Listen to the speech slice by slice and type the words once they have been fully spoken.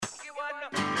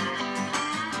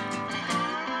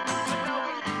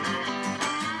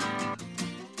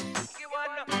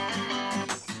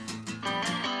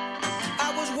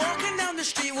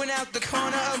out the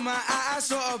corner of my eye, I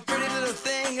saw a pretty little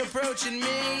thing approaching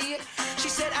me. She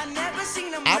said, I never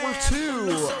seen a man. Hour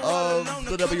 2 of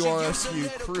the WRSU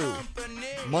Crew.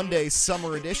 Monday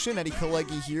Summer Edition. Eddie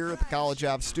Kalegi here at the College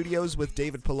Ave Studios with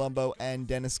David Palumbo and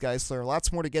Dennis Geissler.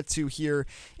 Lots more to get to here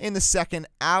in the second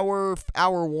hour.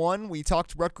 Hour 1, we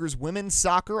talked Rutgers women's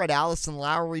soccer. At Allison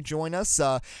Lowry join us.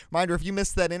 Reminder, if you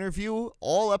missed that interview,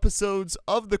 all episodes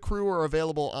of the Crew are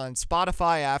available on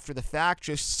Spotify after the fact.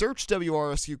 Just search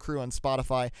WRSU Crew on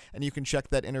Spotify and you can check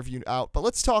that interview out. But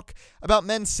let's talk about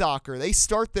men's soccer. They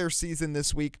start their season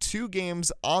this week. 2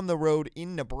 games on the road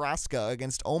in Nebraska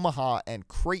against Omaha and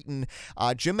Creighton.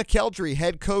 Jim McElderry,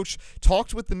 head coach,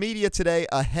 talked with the media today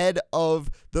ahead of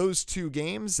those 2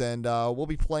 games, and we'll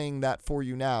be playing that for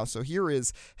you now. So here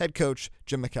is head coach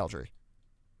Jim McElderry.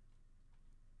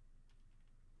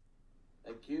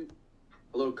 Thank you.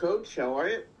 Hello, Coach. How are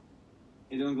you? How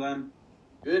you doing, Glenn?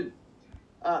 Good.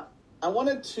 I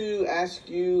wanted to ask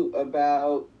you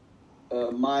about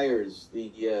Myers,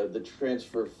 the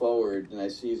transfer forward, and I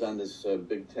see he's on this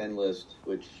Big Ten list,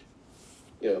 which,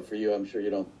 for you, I'm sure you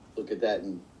don't look at that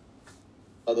and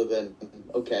other than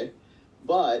okay.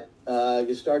 But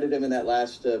you started him in that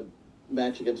last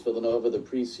match against Villanova, the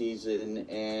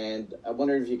preseason, and I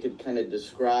wonder if you could kind of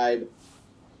describe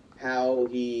how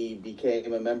he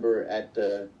became a member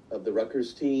of the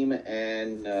Rutgers team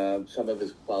and some of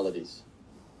his qualities.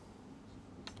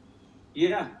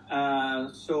 Yeah,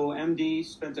 so MD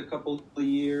spent a couple of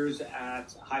years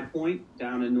at High Point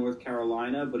down in North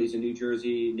Carolina, but he's a New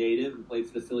Jersey native and played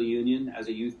for the Philly Union as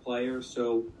a youth player.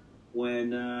 So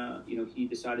when he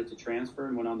decided to transfer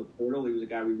and went on the portal, he was a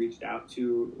guy we reached out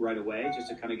to right away just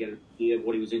to kind of get an idea of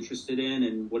what he was interested in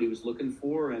and what he was looking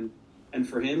for. And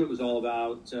for him, it was all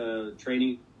about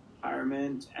training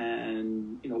environment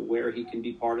and where he can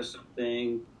be part of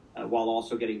something while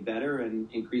also getting better and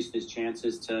increasing his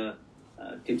chances to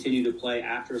continue to play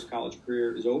after his college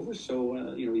career is over.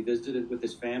 So, he visited with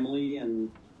his family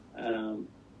and,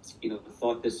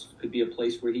 thought this could be a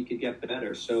place where he could get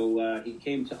better. So he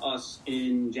came to us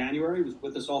in January, he was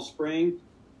with us all spring.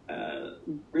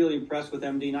 Really impressed with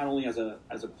MD, not only as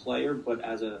a player, but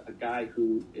as a guy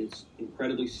who is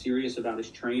incredibly serious about his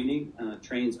training,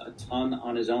 trains a ton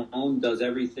on his own, does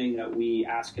everything that we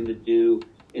ask him to do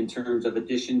in terms of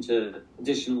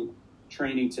additional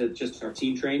training to just our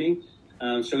team training.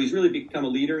 So he's really become a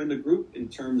leader in the group in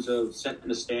terms of setting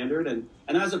the standard. And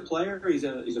as a player, he's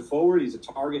a forward. He's a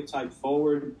target type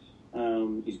forward.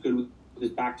 He's good with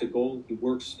his back to goal. He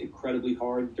works incredibly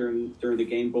hard during the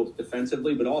game, both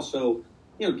defensively, but also,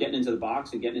 getting into the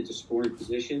box and getting into scoring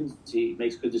positions. He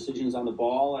makes good decisions on the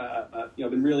ball. I've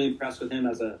been really impressed with him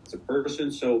as a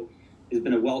person. So he's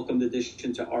been a welcomed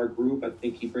addition to our group. I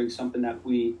think he brings something that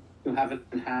we haven't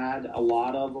had a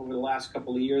lot of over the last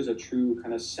couple of years, a true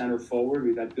kind of center forward.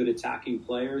 We've had good attacking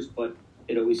players, but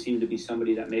it always seemed to be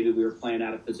somebody that maybe we were playing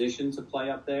out of position to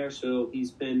play up there. So he's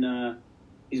been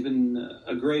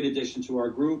a great addition to our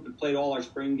group and played all our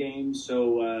spring games.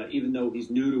 So even though he's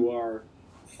new to our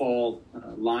fall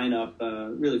lineup,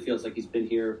 really feels like he's been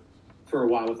here for a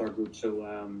while with our group.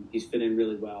 So he's fit in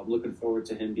really well. I'm looking forward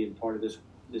to him being part of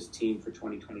this team for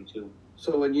 2022.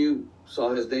 So when you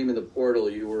saw his name in the portal,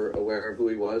 you were aware of who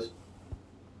he was?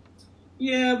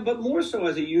 Yeah, but more so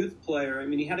as a youth player. I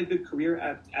mean, he had a good career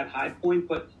at High Point,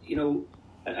 but,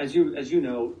 as you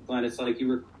know, Glenn, it's like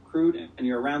you recruit and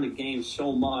you're around the game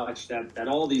so much that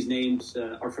all these names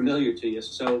are familiar to you.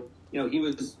 So, he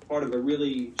was part of a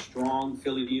really strong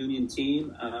Philly Union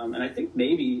team, and I think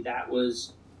maybe that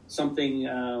was something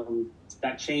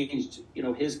that changed,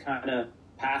 his kind of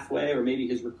pathway or maybe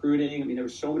his recruiting. I mean, there were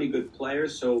so many good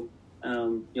players, so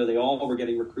they all were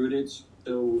getting recruited.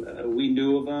 So we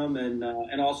knew of him,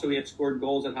 and also he had scored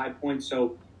goals at High Point,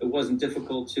 so it wasn't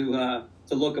difficult to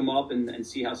look him up and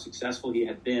see how successful he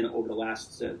had been over the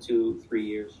last 2-3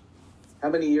 years. How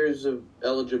many years of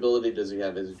eligibility does he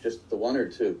have? Is it just the 1 or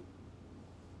 2?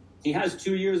 He has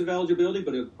 2 years of eligibility,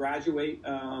 but he'll graduate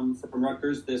from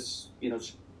Rutgers this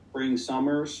spring,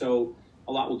 summer. So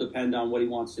a lot will depend on what he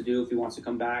wants to do, if he wants to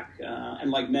come back.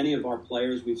 And like many of our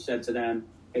players, we've said to them,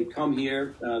 hey, come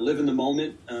here, live in the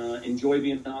moment, enjoy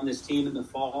being on this team in the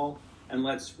fall, and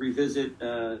let's revisit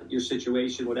your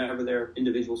situation, whatever their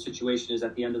individual situation is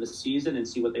at the end of the season, and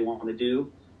see what they want to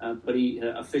do. But he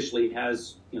officially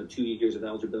has 2 years of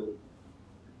eligibility.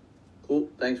 Cool.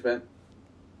 Thanks, Ben.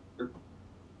 Sure.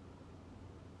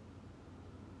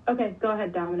 Okay, go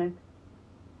ahead, Dominic.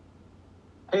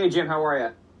 Hey, Jim, how are you?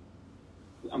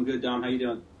 I'm good, Dom. How you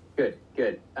doing?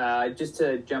 Good. Just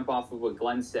to jump off of what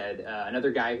Glenn said,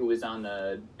 another guy who was on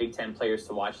the Big Ten players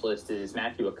to watch list is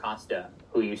Matthew Acosta,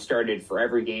 who you started for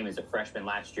every game as a freshman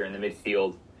last year in the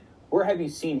midfield. Where have you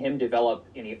seen him develop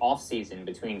in the offseason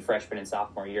between freshman and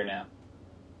sophomore year now?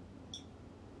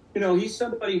 He's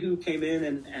somebody who came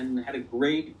in and had a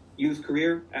great youth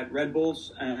career at Red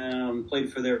Bulls,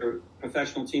 played for their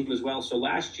professional team as well. So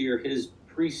last year, his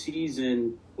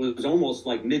preseason was almost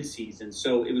like mid-season.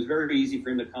 So it was very easy for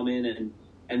him to come in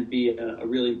and be a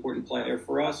really important player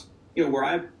for us. Where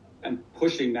I'm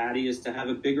pushing Matty is to have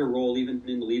a bigger role even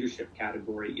in the leadership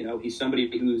category. He's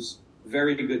somebody who's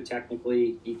very good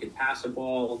technically. He can pass a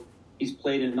ball. He's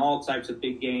played in all types of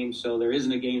big games, so there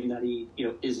isn't a game that he,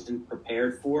 isn't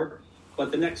prepared for.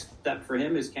 But the next step for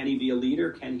him is, can he be a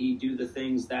leader? Can he do the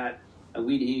things that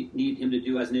we need him to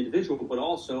do as an individual? But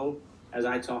also, as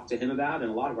I talk to him about, and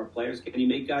a lot of our players, can he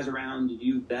make guys around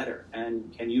you better?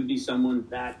 And can you be someone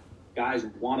that guys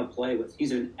want to play with?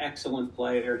 He's an excellent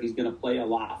player. He's going to play a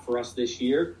lot for us this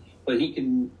year, but he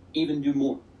can even do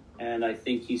more. And I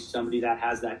think he's somebody that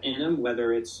has that in him,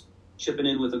 whether it's chipping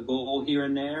in with a goal here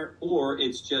and there, or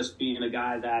it's just being a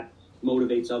guy that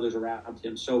motivates others around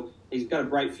him. So he's got a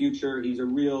bright future. He's a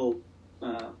real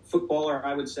footballer,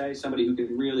 I would say, somebody who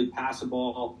can really pass a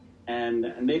ball.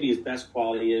 And maybe his best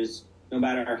quality is, no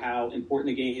matter how important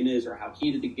the game is or how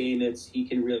heated the game is, he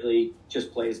can really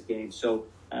just play his game. So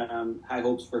high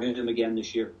hopes for him again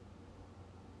this year.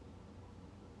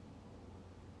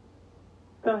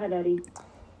 Go ahead, Eddie.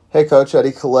 Hey, Coach,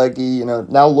 Eddie Kalegi.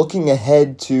 Now looking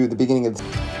ahead to the beginning of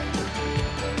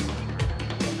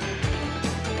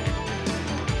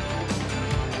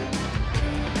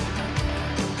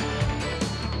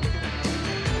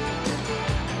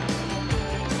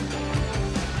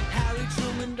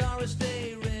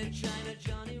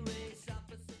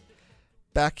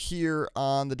back here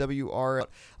on the WR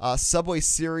Subway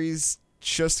Series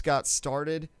just got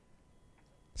started.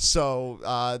 So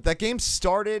that game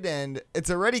started, and it's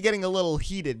already getting a little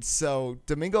heated. So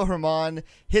Domingo Germán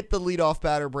hit the leadoff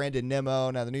batter, Brandon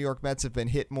Nimmo. Now, the New York Mets have been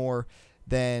hit more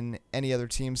than any other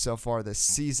team so far this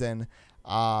season,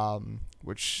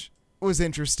 which was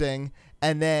interesting.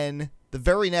 And then the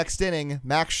very next inning,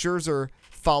 Max Scherzer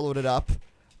followed it up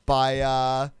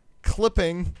by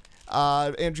clipping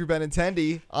Andrew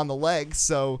Benintendi on the leg.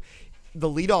 So the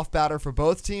leadoff batter for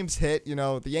both teams hit.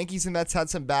 The Yankees and Mets had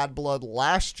some bad blood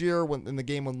last year in the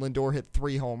game when Lindor hit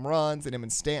 3 home runs and him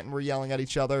and Stanton were yelling at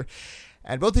each other.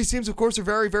 And both these teams, of course, are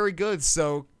very, very good.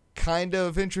 So kind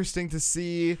of interesting to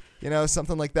see,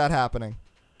 something like that happening.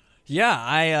 Yeah,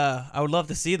 I would love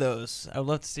to see those. I would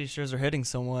love to see Scherzer hitting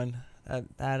someone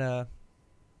that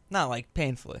not like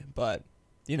painfully, but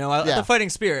the fighting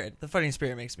spirit. The fighting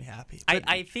spirit makes me happy.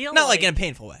 I feel not like in a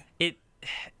painful way.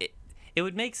 It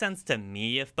would make sense to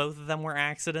me if both of them were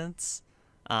accidents,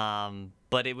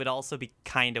 but it would also be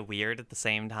kind of weird at the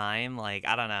same time. Like,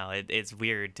 I don't know. It's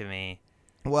weird to me.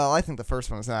 Well, I think the first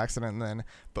one was an accident, and then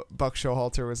Buck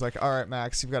Showalter was like, all right,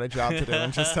 Max, you've got a job to do.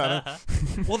 And just had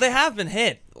Well, they have been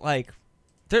hit. Like,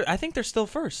 I think they're still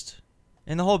first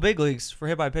in the whole big leagues for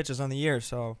hit by pitches on the year.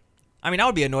 So, I mean, I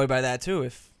would be annoyed by that, too,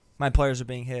 if my players are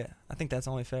being hit. I think that's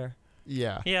only fair.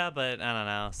 Yeah. Yeah, but I don't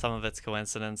know. Some of it's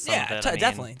coincidence. Some Yeah, of it,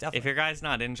 definitely. If your guy's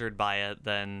not injured by it,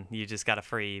 then you just got a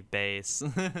free base.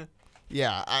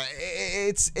 Yeah,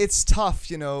 it's tough,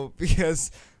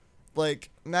 because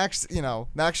like Max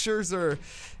Scherzer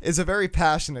is a very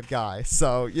passionate guy.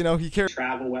 So, he cares.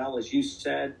 Travel well, as you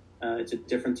said. It's a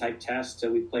different type test.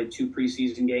 So we played 2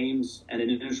 preseason games and an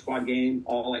inter-squad game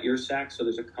all at your sack. So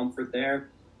there's a comfort there.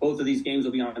 Both of these games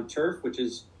will be on turf, which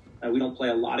is we don't play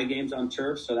a lot of games on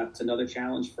turf, so that's another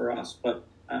challenge for us. But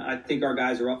I think our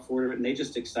guys are up for it, and they're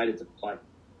just excited to play.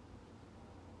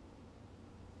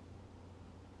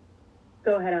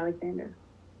 Go ahead, Alexander.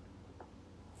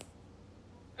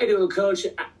 How you doing, Coach?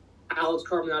 Alex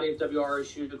Carbonati of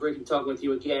WRSU. Great to talk with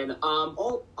you again.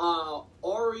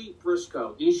 Ari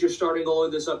Briscoe, he's your starting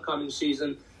goalie this upcoming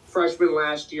season. Freshman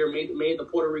last year, made the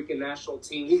Puerto Rican national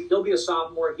team. He'll be a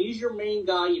sophomore. He's your main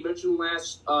guy. You mentioned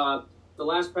the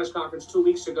last press conference 2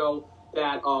 weeks ago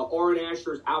that Oren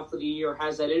Asher is out for the year,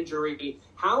 has that injury.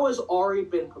 How has Ari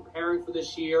been preparing for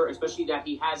this year, especially that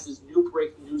he has this new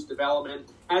breaking news development?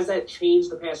 Has that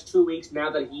changed the past 2 weeks now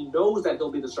that he knows that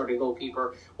he'll be the starting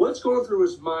goalkeeper? What's going through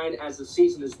his mind as the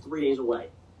season is 3 days away?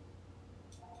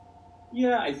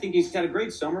 Yeah, I think he's had a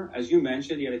great summer. As you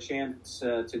mentioned, he had a chance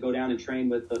to go down and train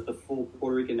with the full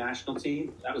Puerto Rican national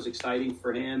team. That was exciting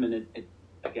for him. And,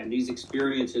 again, these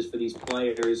experiences for these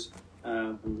players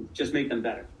just make them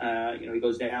better. He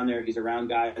goes down there. He's around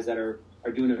guys that are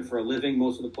doing it for a living,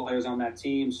 most of the players on that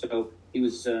team. So he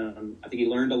was, I think he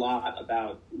learned a lot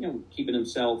about, keeping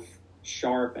himself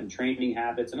sharp and training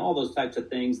habits and all those types of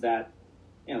things that,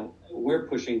 we're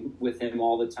pushing with him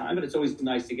all the time. But it's always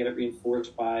nice to get it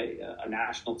reinforced by a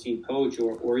national team coach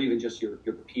or even just your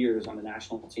peers on the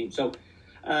national team. So,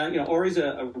 Ori's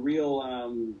a real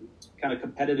kind of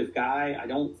competitive guy. I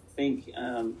don't think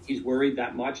he's worried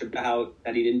that much about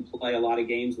that he didn't play a lot of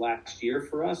games last year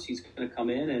for us. He's going to come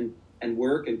in and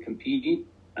work and compete.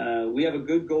 We have a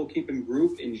good goalkeeping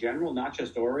group in general, not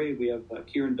just Ori. We have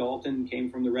Kieran Dalton, came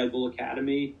from the Red Bull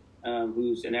Academy,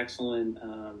 who's an excellent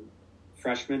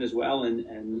freshman as well,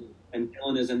 and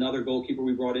Dylan is another goalkeeper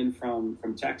we brought in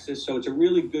from Texas. So it's a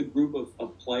really good group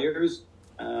of players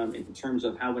in terms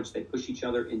of how much they push each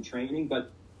other in training.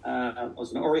 But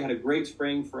listen, Ori had a great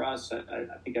spring for us. I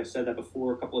think I've said that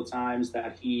before a couple of times,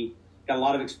 that he got a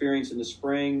lot of experience in the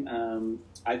spring.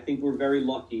 I think we're very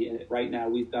lucky right now.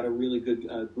 We've got a really good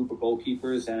group of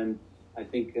goalkeepers, and I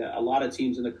think a lot of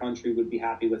teams in the country would be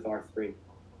happy with our three.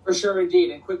 For sure,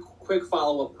 indeed. And quick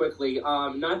follow-up quickly.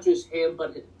 Not just him,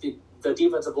 but the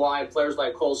defensive line, players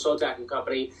like Cole Sotak and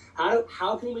company.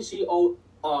 How can we see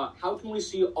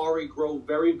Ori grow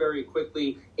very, very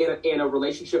quickly in a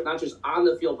relationship, not just on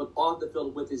the field, but off the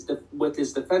field with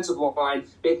his defensive line,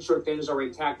 making sure things are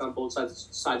intact on both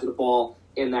sides of the ball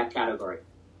in that category?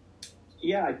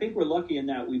 Yeah, I think we're lucky in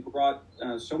that we brought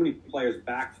so many players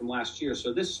back from last year.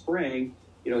 So this spring,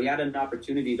 he had an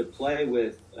opportunity to play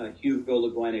with Hugo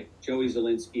Legwenick, Joey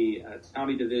Zielinski,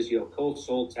 Tommy DeVizio, Cole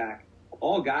Soltak,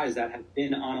 all guys that have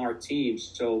been on our team.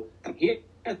 So he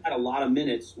has had a lot of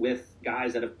minutes with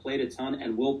guys that have played a ton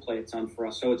and will play a ton for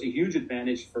us. So it's a huge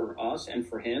advantage for us and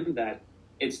for him that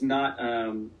it's not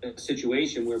a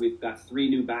situation where we've got three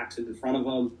new backs in front of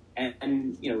him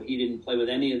and he didn't play with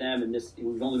any of them, and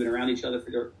we've only been around each other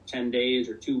for 10 days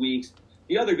or 2 weeks.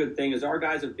 The other good thing is our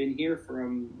guys have been here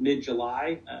from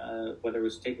mid-July, whether it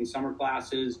was taking summer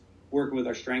classes, working with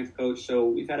our strength coach. So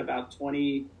we've had about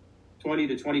 20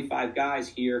 to 25 guys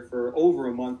here for over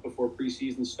a month before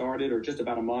preseason started, or just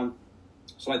about a month.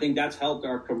 So I think that's helped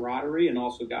our camaraderie and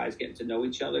also guys getting to know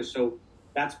each other. So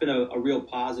that's been a real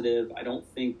positive. I don't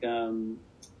think,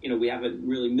 we haven't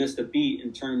really missed a beat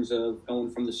in terms of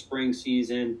going from the spring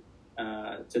season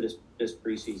to this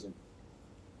preseason.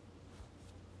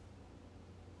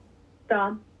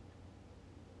 Don?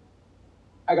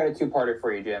 I got a two-parter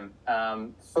for you, Jim.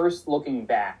 First, looking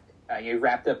back, you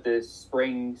wrapped up the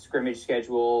spring scrimmage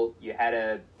schedule. You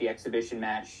had the exhibition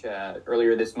match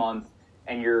earlier this month,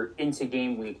 and you're into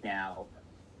game week now.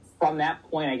 From that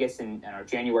point, I guess in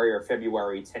January or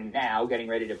February to now, getting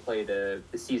ready to play the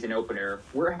season opener,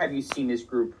 where have you seen this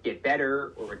group get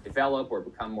better or develop or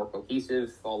become more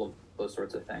cohesive, all of those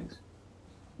sorts of things?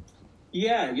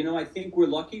 Yeah, I think we're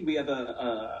lucky. We have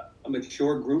a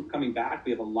mature group coming back.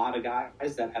 We have a lot of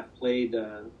guys that have played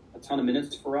a ton of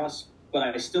minutes for us. But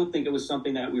I still think it was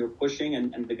something that we were pushing,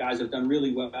 and the guys have done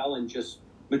really well in just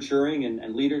maturing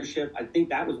and leadership. I think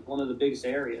that was one of the biggest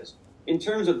areas. In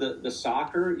terms of the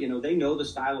soccer, they know the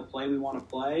style of play we want to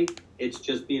play. It's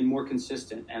just being more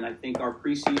consistent. And I think our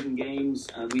preseason games,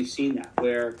 we've seen that,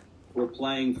 where we're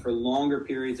playing for longer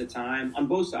periods of time on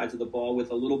both sides of the ball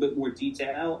with a little bit more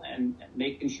detail and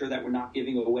making sure that we're not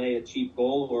giving away a cheap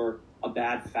goal or a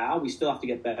bad foul. We still have to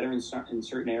get better in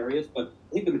certain areas, but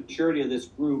I think the maturity of this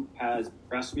group has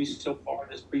impressed me so far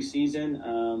this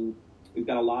preseason. We've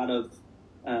got a lot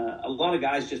of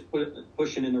guys just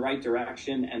pushing in the right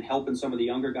direction and helping some of the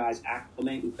younger guys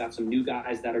acclimate. We've got some new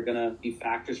guys that are going to be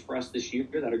factors for us this year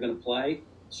that are going to play.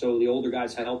 So the older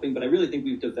guys are helping, but I really think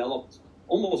we've developed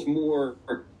almost more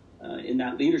in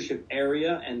that leadership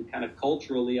area and kind of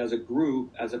culturally as a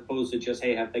group, as opposed to just,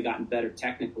 hey, have they gotten better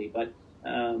technically? But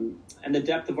and the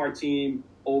depth of our team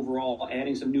overall,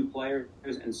 adding some new players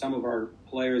and some of our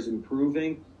players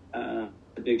improving, the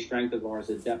big strength of ours.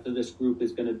 The depth of this group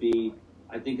is going to be,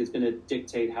 I think it's going to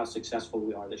dictate how successful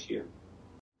we are this year.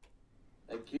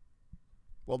 Thank you.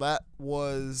 Well, that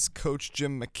was Coach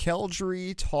Jim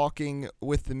McKeldry talking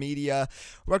with the media.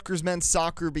 Rutgers men's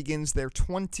soccer begins their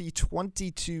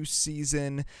 2022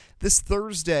 season this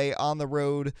Thursday on the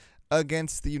road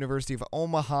against the University of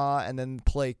Omaha, and then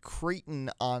play Creighton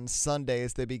on Sunday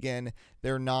as they begin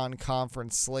their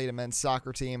non-conference slate. A men's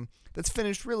soccer team that's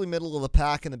finished really middle of the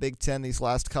pack in the Big Ten these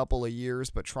last couple of years,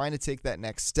 but trying to take that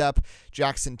next step.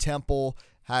 Jackson Temple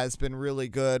has been really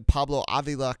good. Pablo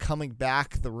Avila coming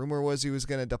back. The rumor was he was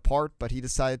going to depart, but he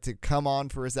decided to come on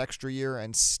for his extra year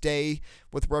and stay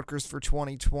with Rutgers for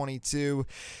 2022.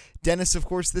 Dennis, of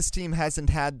course, this team hasn't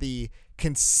had the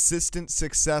consistent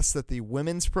success that the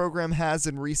women's program has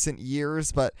in recent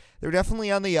years, but they're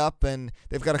definitely on the up, and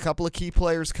they've got a couple of key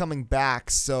players coming back.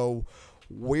 So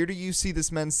where do you see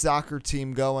this men's soccer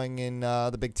team going in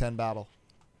the Big Ten battle?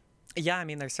 Yeah, I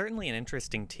mean, they're certainly an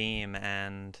interesting team,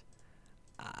 and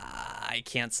I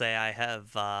can't say I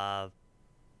have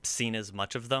seen as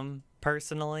much of them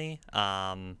personally.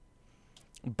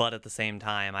 But at the same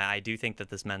time, I do think that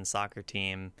this men's soccer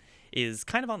team is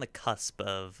kind of on the cusp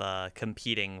of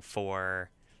competing for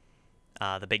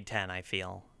the Big Ten, I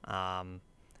feel.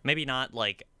 Maybe not,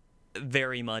 like,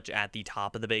 very much at the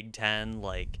top of the Big Ten,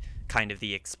 like, kind of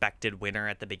the expected winner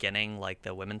at the beginning, like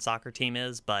the women's soccer team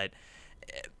is, but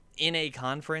in a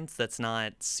conference that's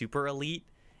not super elite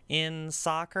in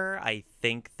soccer, I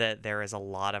think that there is a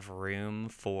lot of room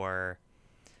for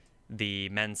the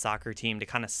men's soccer team to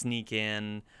kind of sneak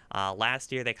in.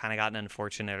 Last year, they kind of got an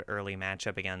unfortunate early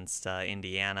matchup against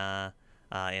Indiana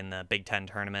in the Big Ten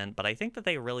tournament, but I think that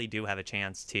they really do have a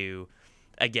chance to,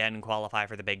 again, qualify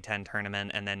for the Big Ten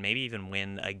tournament and then maybe even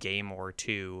win a game or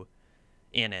two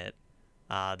in it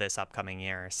this upcoming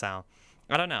year. So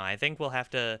I don't know. I think we'll have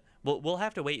to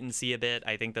wait and see a bit.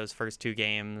 I think those first two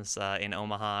games in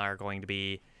Omaha are going to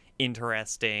be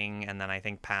interesting, and then I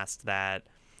think past that,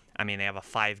 I mean, they have a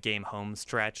 5-game home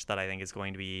stretch that I think is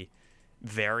going to be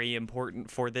very important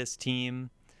for this team,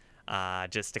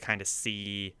 just to kind of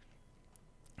see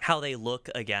how they look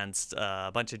against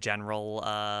a bunch of general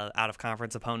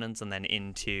out-of-conference opponents and then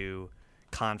into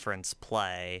conference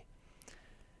play.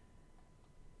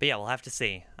 But yeah, we'll have to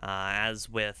see. As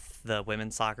with the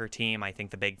women's soccer team, I think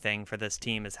the big thing for this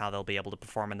team is how they'll be able to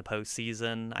perform in the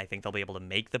postseason. I think they'll be able to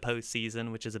make the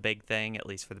postseason, which is a big thing, at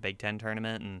least for the Big Ten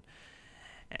tournament.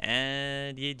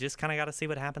 And you just kind of got to see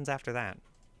what happens after that.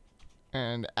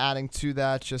 And adding to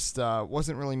that, just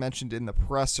wasn't really mentioned in the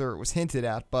presser. It was hinted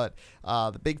at, but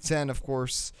the Big Ten, of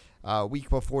course,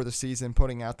 week before the season,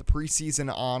 putting out the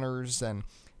preseason honors, and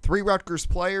 3 Rutgers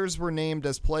players were named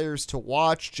as players to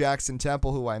watch. Jackson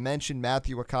Temple, who I mentioned,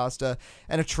 Matthew Acosta,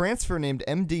 and a transfer named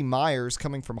M.D. Myers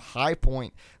coming from High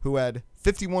Point, who had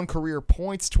 51 career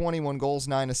points, 21 goals,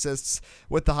 9 assists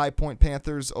with the High Point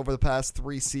Panthers over the past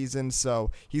 3 seasons. So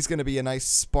he's going to be a nice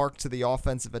spark to the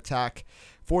offensive attack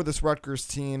for this Rutgers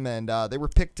team, and they were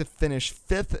picked to finish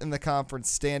 5th in the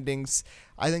conference standings.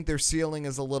 I think their ceiling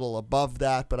is a little above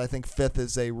that, but I think 5th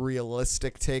is a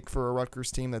realistic take for a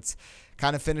Rutgers team that's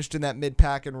kind of finished in that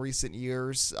mid-pack in recent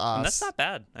years. And that's not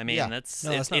bad. I mean, yeah. it's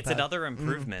bad. another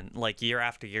improvement. Like, year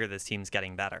after year, this team's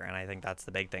getting better, and I think that's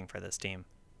the big thing for this team.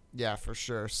 Yeah, for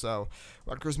sure. So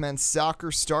Rutgers men's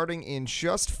soccer starting in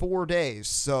just 4 days.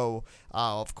 So,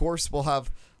 of course, we'll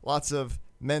have lots of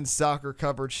men's soccer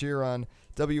coverage here on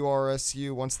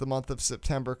WRSU once the month of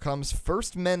September comes.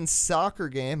 First men's soccer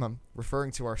game, I'm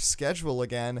referring to our schedule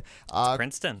again.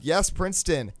 Princeton. Yes,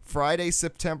 Princeton. Friday,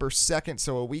 September 2nd,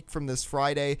 so a week from this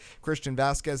Friday. Christian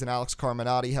Vasquez and Alex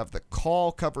Carminati have the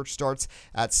call. Coverage starts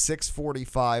at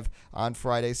 6:45 on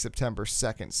Friday, September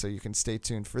 2nd, so you can stay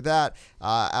tuned for that.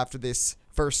 After this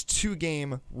first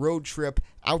 2-game road trip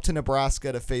out to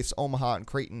Nebraska to face Omaha and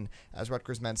Creighton as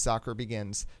Rutgers men's soccer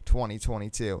begins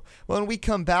 2022. Well, when we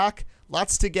come back,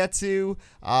 lots to get to.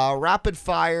 Rapid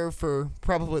fire for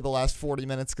probably the last 40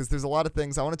 minutes because there's a lot of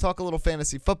things. I want to talk a little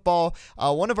fantasy football.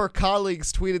 One of our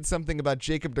colleagues tweeted something about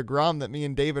Jacob deGrom that me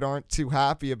and David aren't too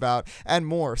happy about, and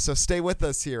more. So stay with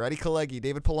us here. Eddie Kalegi,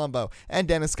 David Palumbo, and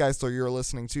Dennis Geissler. You're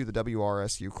listening to the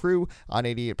WRSU Crew on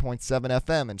 88.7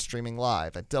 FM and streaming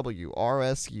live at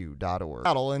WRSU.org.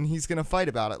 And he's going to fight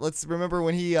about it. Let's remember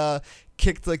when he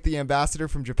kicked like the ambassador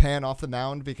from Japan off the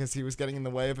mound because he was getting in the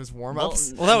way of his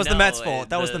warm-ups. Well, that was the Mets' fault.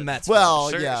 That was the Mets'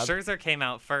 fault. Well, yeah. Scherzer came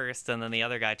out first, and then the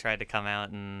other guy tried to come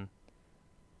out and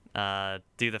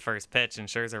do the first pitch, and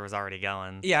Scherzer was already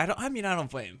going. Yeah, I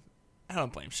don't blame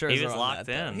Scherzer. He was on locked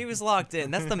that, in. He was locked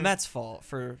in. That's the Mets' fault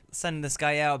for sending this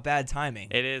guy out. Bad timing.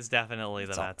 It is definitely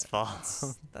the Mets'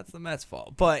 fault. That's the Mets'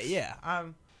 fault. But yeah, I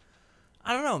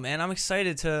don't know, man. I'm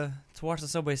excited to watch the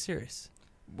Subway Series.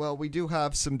 Well, we do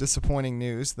have some disappointing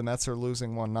news. The Mets are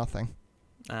losing 1-0.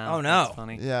 Oh, no. That's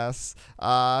funny. Yes.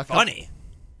 Funny.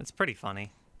 It's pretty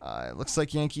funny. It looks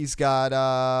like Yankees got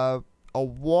a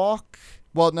walk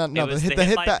Well, no, the hit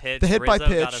by pitch,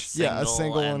 got a single, a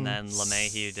single, and then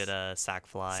LeMahieu did a sac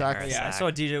fly. I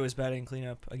saw DJ was batting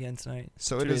cleanup again tonight.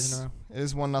 So it is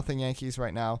 1-0 Yankees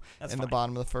right now in the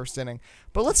bottom of the first inning.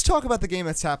 But let's talk about the game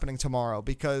that's happening tomorrow,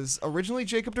 because originally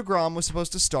Jacob deGrom was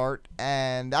supposed to start,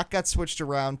 and that got switched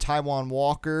around. Taijuan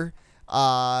Walker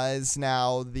is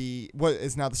now the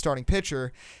starting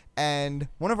pitcher. And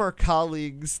one of our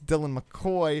colleagues, Dylan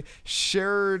McCoy,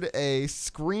 shared a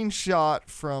screenshot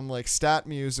from like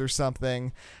StatMuse or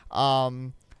something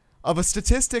of a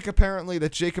statistic apparently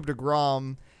that Jacob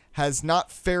deGrom has not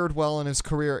fared well in his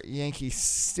career at Yankee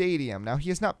Stadium. Now, he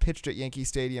has not pitched at Yankee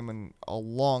Stadium in a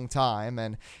long time,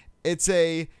 and it's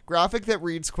a graphic that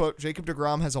reads, quote, Jacob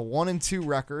deGrom has a 1-2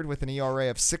 record with an ERA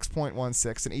of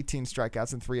 6.16 and 18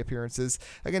 strikeouts in 3 appearances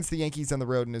against the Yankees on the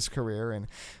road in his career. And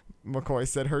McCoy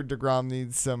said, heard deGrom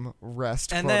needs some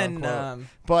rest, and quote then, unquote.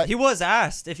 But he was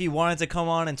asked if he wanted to come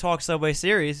on and talk Subway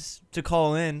Series to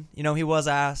call in. You know, he was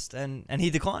asked, and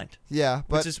he declined. Yeah,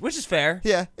 but which is fair.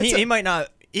 Yeah, he might not.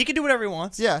 He can do whatever he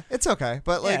wants. Yeah, it's okay.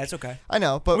 But like, yeah, it's okay. I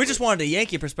know, but we just wanted a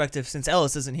Yankee perspective since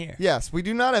Ellis isn't here. Yes, we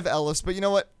do not have Ellis, but you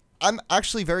know what? I'm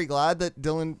actually very glad that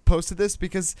Dylan posted this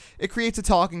because it creates a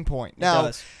talking point. Now,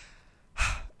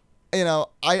 you know,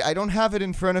 I don't have it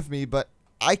in front of me, but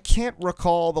I can't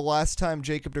recall the last time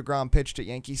Jacob deGrom pitched at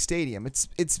Yankee Stadium.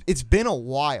 It's been a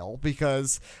while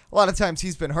because a lot of times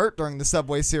he's been hurt during the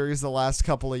Subway Series the last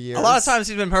couple of years. A lot of times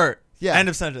he's been hurt. Yeah. End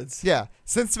of sentence. Yeah.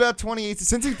 Since about 2018,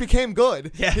 since he became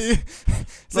good. Yes.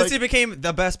 Since he became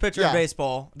the best pitcher in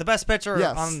baseball, the best pitcher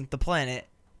on the planet.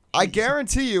 I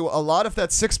guarantee you a lot of that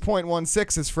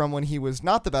 6.16 is from when he was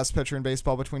not the best pitcher in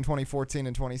baseball between 2014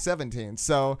 and 2017.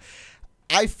 So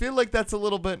I feel like that's a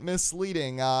little bit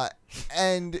misleading.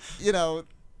 And, you know,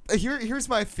 here's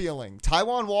my feeling.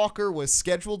 Taijuan Walker was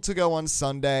scheduled to go on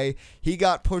Sunday. He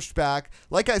got pushed back.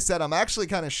 Like I said, I'm actually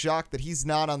kind of shocked that he's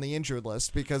not on the injured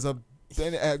list because an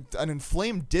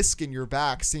inflamed disc in your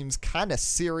back seems kind of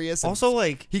serious. Also,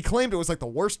 like, he claimed it was like the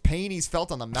worst pain he's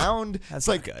felt on the mound. That's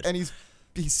like, not good. And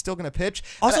he's still going to pitch.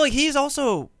 Also, like, he's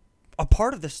also a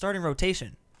part of the starting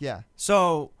rotation. Yeah.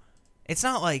 So it's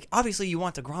not like, obviously you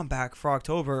want deGrom back for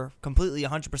October completely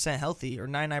 100% healthy or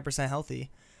 99%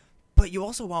 healthy, but you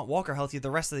also want Walker healthy the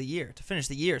rest of the year to finish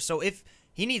the year. So if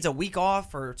he needs a week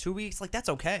off or 2 weeks, like, that's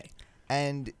okay.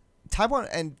 And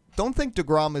don't think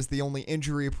deGrom is the only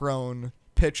injury-prone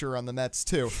pitcher on the Mets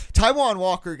too. Taijuan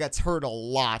Walker gets hurt a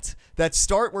lot. That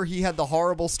start where he had the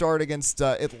horrible start against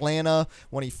Atlanta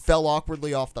when he fell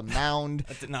awkwardly off the mound.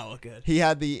 That did not look good. He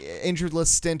had the injured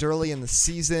list stint early in the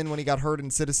season when he got hurt in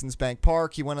Citizens Bank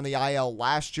Park. He went on the IL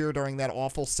last year during that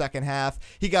awful second half.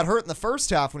 He got hurt in the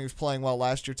first half when he was playing well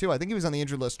last year too. I think he was on the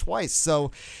injured list twice. So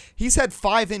he's had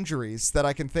 5 injuries that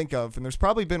I can think of, and there's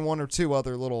probably been 1 or 2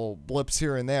 other little blips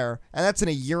here and there, and that's in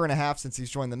a year and a half since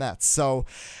he's joined the Mets. So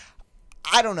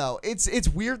I don't know. It's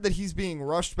weird that he's being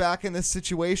rushed back in this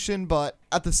situation, but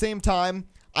at the same time,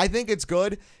 I think it's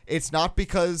good. It's not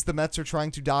because the Mets are trying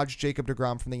to dodge Jacob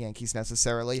deGrom from the Yankees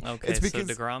necessarily. Okay, it's because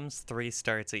so deGrom's 3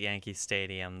 starts at Yankee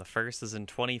Stadium. The first is in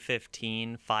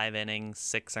 2015, 5 innings,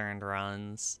 6 earned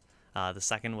runs. The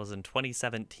second was in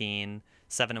 2017,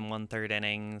 7 1/3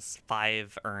 innings,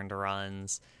 5 earned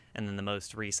runs. And then the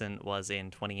most recent was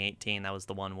in 2018. That was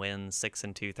the 1 win, 6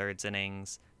 2/3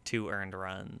 innings, 2 earned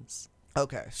runs.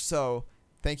 Okay, so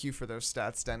thank you for those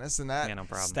stats, Dennis, and that no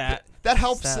problem. That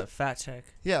helps. Fat check.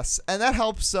 Yes, and that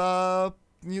helps.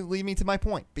 You lead me to my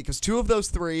point because 2 of those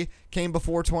 3 came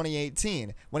before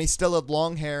 2018 when he still had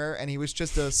long hair and he was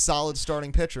just a solid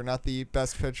starting pitcher, not the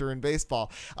best pitcher in baseball.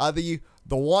 The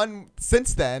one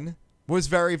since then was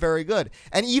very, very good.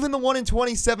 And even the one in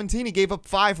 2017, he gave up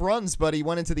 5 runs, but he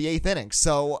went into the 8th inning.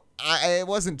 So it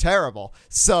wasn't terrible.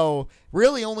 So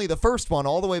really only the first one,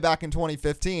 all the way back in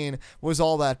 2015, was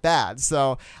all that bad.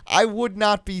 So I would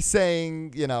not be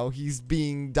saying, he's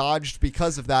being dodged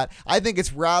because of that. I think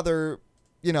it's rather,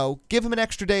 give him an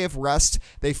extra day of rest.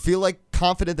 They feel like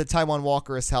confident that Taijuan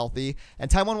Walker is healthy. And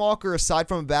Taijuan Walker, aside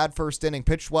from a bad first inning,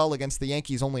 pitched well against the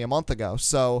Yankees only a month ago.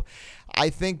 So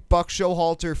I think Buck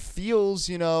Showalter feels,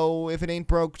 if it ain't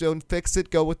broke, don't fix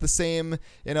it. Go with the same,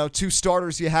 2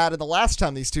 starters you had in the last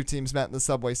time these 2 teams met in the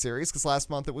Subway Series. Because last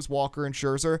month it was Walker and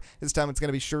Scherzer. This time it's going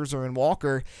to be Scherzer and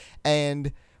Walker.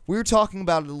 And we were talking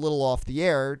about it a little off the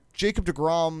air. Jacob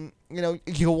deGrom,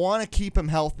 you want to keep him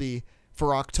healthy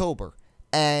for October.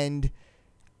 And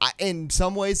in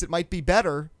some ways, it might be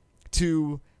better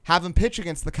to have him pitch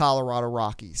against the Colorado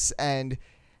Rockies and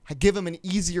give him an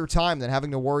easier time than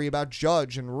having to worry about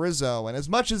Judge and Rizzo. And as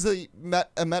much as a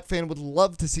Met fan would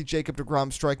love to see Jacob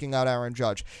deGrom striking out Aaron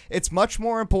Judge, it's much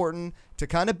more important to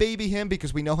kind of baby him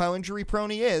because we know how injury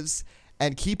prone he is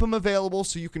and keep him available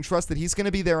so you can trust that he's going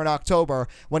to be there in October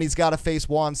when he's got to face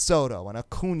Juan Soto and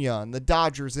Acuna and the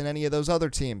Dodgers and any of those other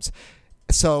teams.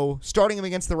 So starting him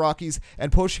against the Rockies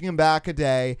and pushing him back a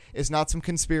day is not some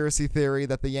conspiracy theory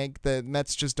that the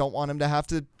Mets just don't want him to have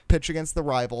to pitch against the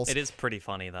rivals. It is pretty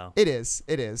funny, though. It is.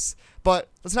 But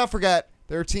let's not forget,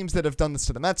 there are teams that have done this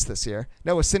to the Mets this year.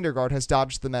 Noah Syndergaard has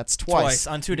dodged the Mets twice.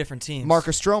 On 2 different teams.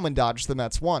 Marcus Stroman dodged the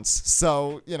Mets once.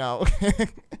 So, the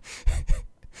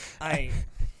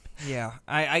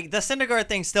Syndergaard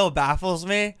thing still baffles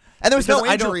me. And there was no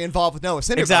injury involved with Noah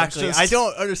Syndergaard. Exactly. I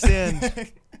don't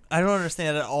understand. I don't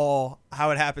understand at all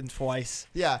how it happened twice.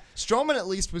 Yeah. Stroman at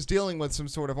least was dealing with some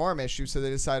sort of arm issue, so they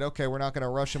decide, okay, we're not going to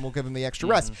rush him. We'll give him the extra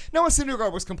rest. Noah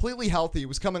Syndergaard was completely healthy. He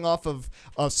was coming off of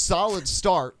a solid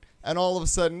start. And all of a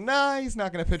sudden, he's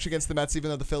not going to pitch against the Mets, even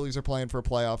though the Phillies are playing for a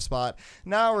playoff spot.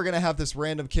 Now we're going to have this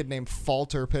random kid named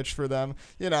Falter pitch for them.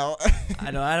 I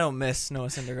don't miss Noah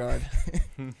Syndergaard.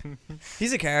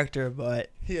 He's a character, but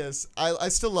he is. I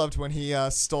still loved when he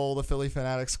stole the Philly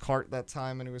Fanatics cart that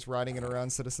time and he was riding it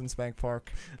around Citizens Bank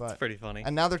Park. That's pretty funny.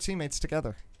 And now they're teammates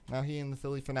together. Now he and the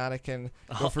Philly Fanatic can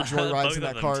go for joy rides in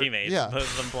that car. Teammates. Yeah.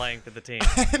 Both of them playing for the team.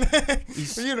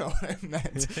 You know what I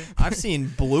meant. I've seen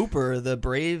Blooper, the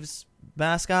Braves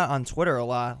mascot, on Twitter a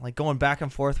lot, like going back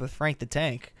and forth with Frank the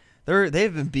Tank.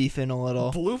 They've been beefing a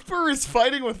little. Blooper is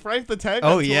fighting with Frank the Tank.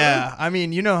 Oh yeah, I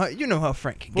mean you know how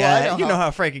Frank can get. You know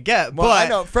how Frank can get. Well, but I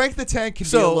know Frank the Tank can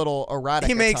be a little erratic.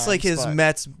 He makes like his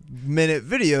Mets minute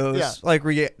videos, like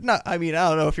I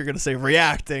don't know if you're gonna say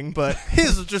reacting, but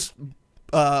his just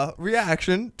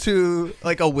reaction to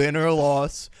like a win or a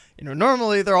loss.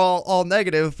 Normally they're all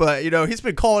negative, but he's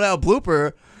been calling out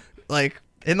Blooper like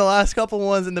in the last couple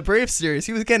ones in the Braves series.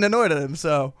 He was getting annoyed at him.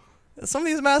 So some of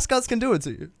these mascots can do it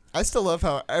to you. I still love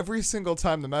how every single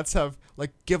time the Mets have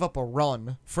give up a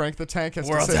run, Frank the Tank has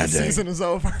to say the season is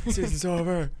over. Season's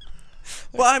over.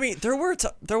 Well, I mean, there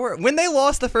were when they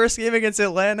lost the first game against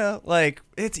Atlanta,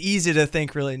 it's easy to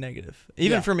think really negative,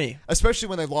 even for me. Especially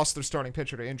when they lost their starting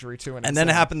pitcher to injury too. And then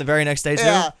it happened the very next day too.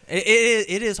 Yeah.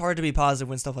 It is hard to be positive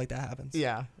when stuff like that happens.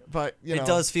 Yeah, but it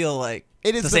does feel like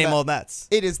it is the same old Mets.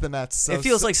 It is the Mets. So it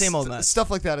feels like same old Mets.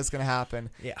 Stuff like that is going to happen.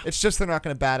 Yeah. It's just they're not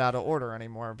going to bat out of order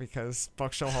anymore because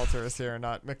Buck Showalter is here and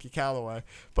not Mickey Callaway.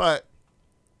 But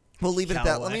we'll leave it at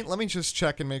that. Let me just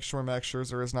check and make sure Max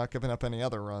Scherzer has not given up any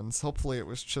other runs. Hopefully it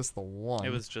was just the one. It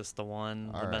was just the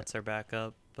one. The Mets are back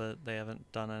up, but they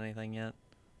haven't done anything yet.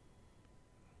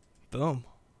 Boom.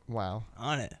 Wow.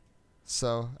 On it.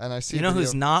 So, and I see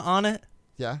who's not on it?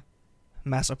 Yeah.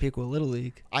 Massapequa Little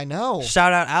League. I know.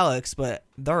 Shout out Alex, but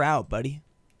they're out, buddy.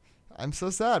 I'm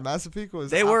so sad. Massapequa was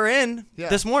They were in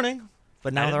this morning,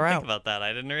 but now they're out. I didn't think about that.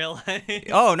 I didn't realize.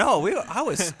 Oh no, I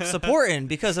was supporting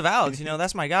because of Alex.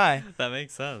 That's my guy. That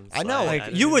makes sense. I know.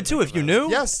 You would too if you knew.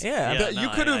 Yes. Yeah.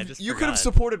 You could have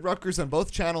supported Rutgers on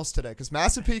both channels today because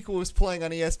Massapequa was playing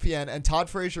on ESPN and Todd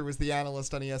Frazier was the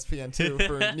analyst on ESPN too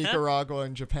for Nicaragua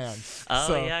and Japan.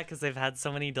 Oh yeah, because they've had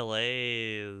so many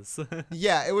delays.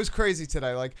 Yeah, it was crazy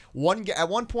today. At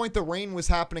one point the rain was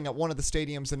happening at one of the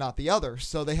stadiums and not the other,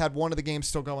 so they had one of the games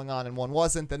still going on and one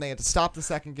wasn't. Then they had to stop the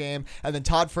second game. And then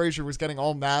Todd Frazier was getting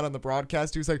all mad on the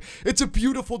broadcast. He was like, "It's a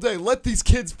beautiful day. Let these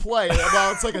kids play." And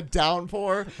now it's like a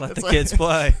downpour. Let the kids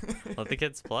play. Let the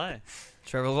kids play.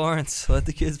 Trevor Lawrence, let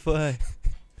the kids play.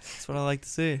 That's what I like to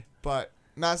see. But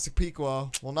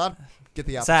Massapequa will not get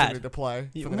the opportunity to play.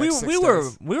 For the next 6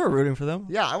 days. We were rooting for them.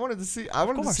 Yeah, I wanted to see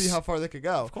how far they could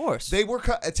go. Of course. They were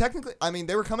technically. I mean,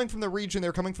 they were coming from the region. They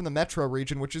were coming from the Metro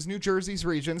region, which is New Jersey's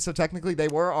region. So technically, they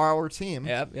were our team.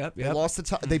 Yep. They lost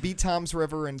they beat Tom's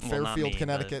River and Fairfield,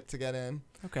 Connecticut, to get in.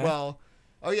 Okay. Well,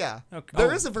 yeah. Okay.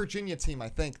 There is a Virginia team. I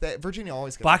think Virginia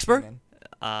always gets Blacksburg. Is it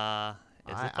Blacksburg? I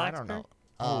don't know.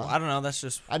 I don't know.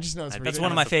 I just know it's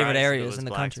one of my favorite areas in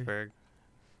the country.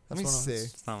 Let me see.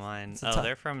 It's not mine.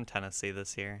 They're from Tennessee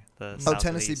this year.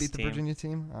 Tennessee beat the Virginia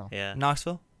team? Oh. Yeah.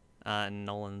 Knoxville?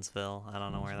 Nolensville. I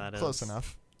don't know where that is. Close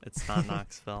enough. It's not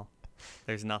Knoxville.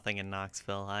 There's nothing in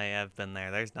Knoxville. I have been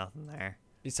there. There's nothing there.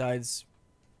 Besides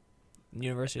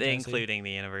University of Tennessee? Including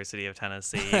the University of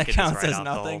Tennessee. You That could just counts write as off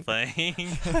nothing. the whole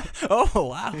thing. Oh,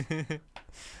 wow.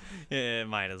 Yeah,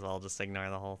 might as well just ignore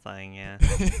the whole thing, yeah.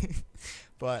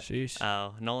 But sheesh.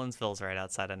 Oh, Nolensville's right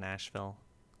outside of Nashville.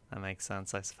 That makes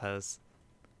sense, I suppose.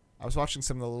 I was watching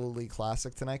some of the Little League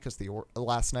Classic tonight because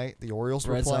last night the Orioles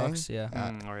were Red playing. Sox,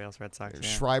 yeah. Orioles, Red Sox, yeah.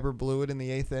 Schreiber blew it in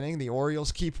the 8th inning. The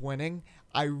Orioles keep winning.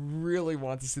 I really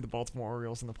want to see the Baltimore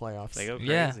Orioles in the playoffs. They go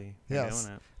crazy. Yeah. They're Yes.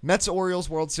 doing it. Mets-Orioles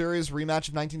World Series rematch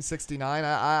of 1969.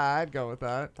 I'd go with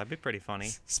that. That'd be pretty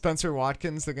funny. Spencer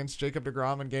Watkins against Jacob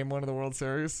deGrom in Game 1 of the World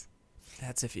Series.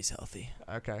 That's if he's healthy.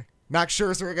 Okay. Max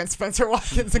Scherzer against Spencer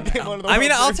Watkins in game 1 of the I mean,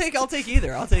 World I'll Series. take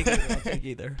either. I'll take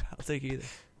either.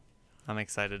 I'm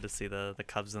excited to see the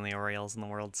Cubs and the Orioles in the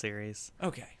World Series.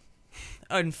 Okay.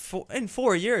 In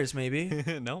 4 years, maybe.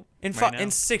 Nope. In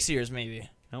 6 years, maybe.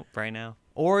 Nope. Right now.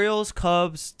 Orioles,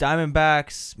 Cubs,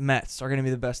 Diamondbacks, Mets are going to be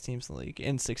the best teams in the league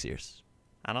in 6 years.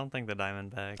 I don't think the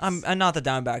Diamondbacks. I'm not the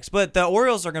Diamondbacks, but the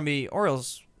Orioles are going to be I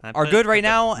are put- good put right the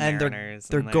now, and Mariners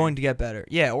they're in there. going to get better.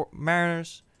 Yeah,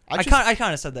 Mariners. I I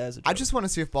kind of said that as a joke. I just want to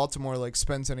see if Baltimore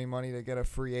spends any money to get a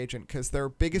free agent, because their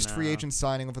biggest free No. agent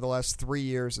signing over the last 3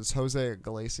 years is Jose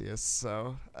Iglesias.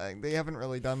 So they haven't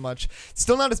really done much.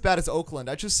 Still not as bad as Oakland.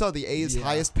 I just saw the A's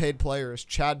highest paid player is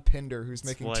Chad Pinder, who's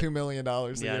making $2 million a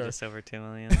Yeah, year. just over $2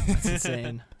 million. That's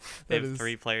insane. They That have is-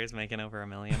 3 players making over $1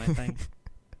 million, I think.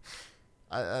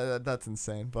 That's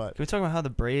insane. But Can we talk about how the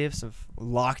Braves have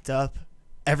locked up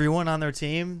everyone on their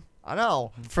team? I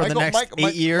know For the next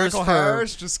 8 years Michael for-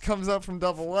 Harris just comes up from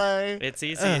Double-A. It's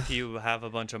easy if you have a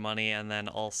bunch of money and then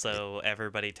also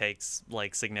everybody takes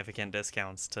significant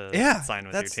discounts to sign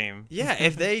with your team. Yeah,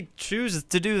 if they choose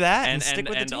to do that and stick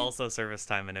with the team. also service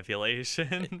time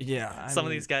manipulation. Yeah, Some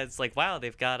of these guys wow,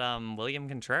 they've got William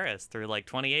Contreras through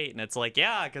 28, and it's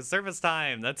because service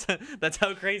time. That's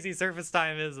how crazy service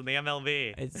time is in the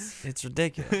MLB. It's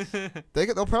ridiculous.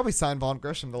 They'll probably sign Vaughn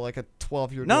Grisham to a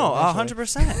 12-year deal. No, eventually.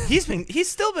 100%. He's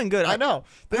still been good. I know.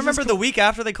 I remember the week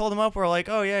after they called him up, we're like,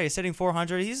 oh yeah, he's hitting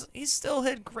 400. He's still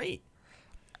hit great.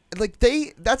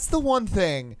 That's the one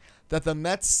thing that the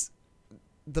Mets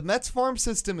farm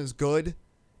system is good,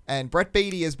 and Brett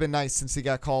Beatty has been nice since he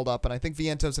got called up, and I think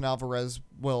Vientos and Alvarez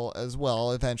will as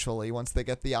well eventually once they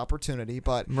get the opportunity.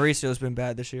 But Mauricio's been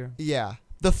bad this year. yeah,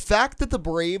 the fact that the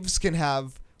Braves can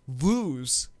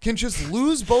just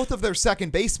lose both of their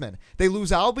second basemen. They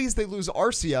lose Albies, they lose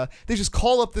Arcia. They just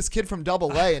call up this kid from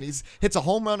Double-A, and hits a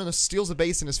home run and steals a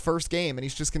base in his first game, and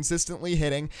he's just consistently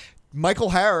hitting. Michael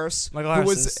Harris is who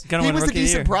was gonna win a Rookie of the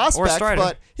decent Year. Or prospect, Strider.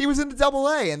 but he was into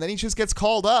Double-A, and then he just gets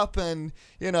called up, and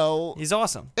He's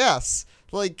awesome. yes,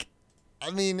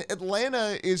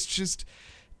 Atlanta is just.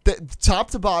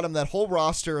 Top to bottom, that whole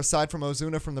roster, aside from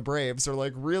Ozuna from the Braves, are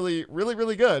really, really,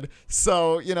 really good.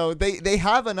 So, they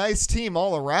have a nice team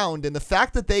all around, and the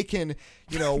fact that they can,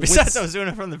 Besides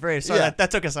Ozuna from the Braves. Sorry, Yeah. that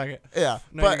took a second. yeah,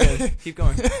 No, you're good. Keep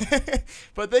going.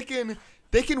 but they can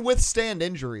withstand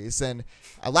injuries, and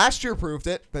last year proved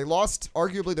it. They lost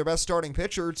arguably their best starting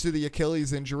pitcher to the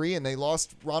Achilles injury, and they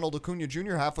lost Ronald Acuna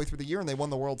Jr. halfway through the year, and they won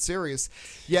the World Series.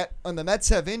 Yet, when the Mets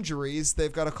have injuries,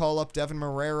 they've got to call up Devin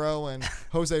Marrero and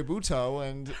Jose Buto,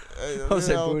 and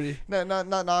Jose Booty.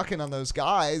 not knocking on those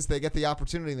guys. They get the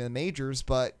opportunity in the majors,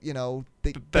 but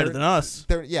Better than us.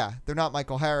 They're not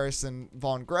Michael Harris and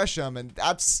Vaughn Grisham, and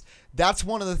that's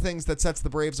one of the things that sets the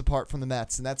Braves apart from the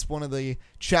Mets, and that's one of the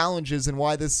challenges and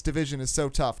why this division is so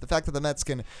tough. The fact that the Mets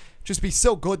can just be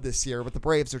so good this year, but the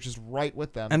Braves are just right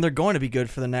with them. And they're going to be good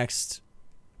for the next.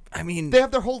 They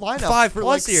have their whole lineup 5+ for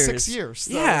years. 6 years.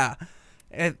 So. Yeah.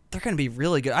 They're going to be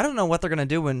really good. I don't know what they're going to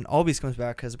do when Albies comes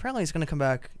back, because apparently he's going to come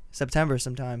back September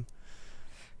sometime.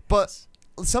 But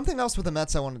something else with the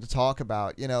Mets I wanted to talk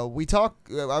about. I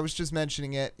was just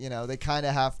mentioning it. They kind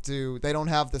of have to. They don't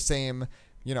have the same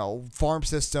farm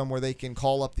system where they can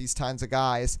call up these kinds of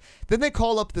guys. Then they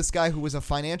call up this guy who was a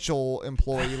financial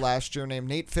employee last year named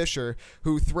Nate Fisher,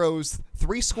 who throws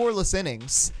 3 scoreless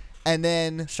innings, and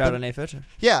then Shout out Nate Fisher.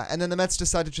 Yeah, and then the Mets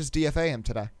decide to just DFA him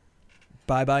today.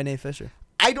 Bye-bye, Nate Fisher.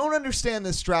 I don't understand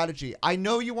this strategy. I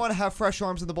know you want to have fresh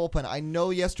arms in the bullpen. I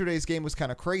know yesterday's game was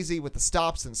kind of crazy with the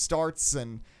stops and starts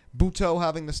and Buto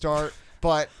having the start,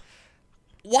 but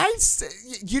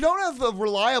you don't have a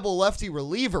reliable lefty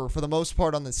reliever for the most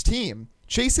part on this team.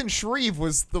 Chasen Shreve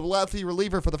was the lefty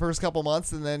reliever for the first couple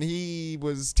months, and then he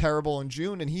was terrible in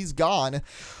June, and he's gone.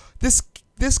 This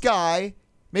guy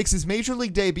makes his major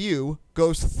league debut,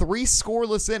 goes 3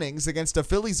 scoreless innings against a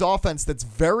Phillies offense that's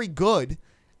very good,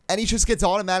 and he just gets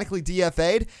automatically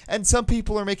DFA'd. And some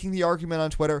people are making the argument on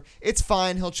Twitter, it's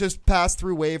fine, he'll just pass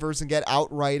through waivers and get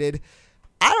outrighted.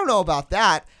 I don't know about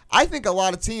that. I think a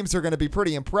lot of teams are going to be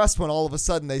pretty impressed when all of a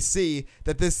sudden they see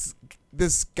that this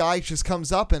guy just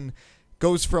comes up and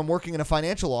goes from working in a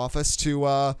financial office to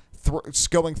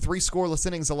going 3 scoreless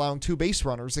innings, allowing 2 base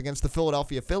runners against the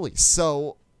Philadelphia Phillies.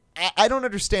 So I don't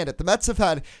understand it. The Mets have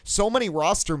had so many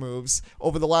roster moves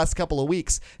over the last couple of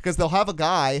weeks because they'll have a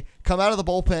guy come out of the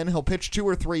bullpen, he'll pitch 2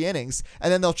 or 3 innings,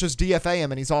 and then they'll just DFA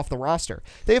him and he's off the roster.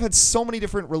 They've had so many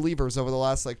different relievers over the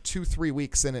last 2-3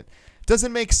 weeks, and it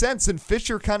doesn't make sense. And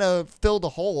Fisher kind of filled a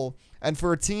hole. And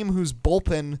for a team whose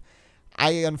bullpen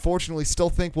I unfortunately still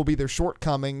think will be their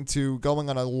shortcoming to going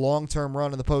on a long-term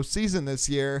run in the postseason this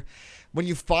year, when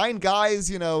you find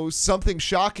guys, something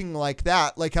shocking like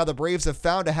that, like how the Braves have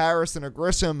found a Harris and a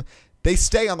Grisham, they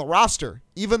stay on the roster,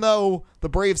 even though the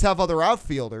Braves have other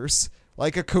outfielders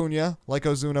like Acuna, like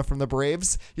Ozuna from the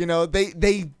Braves.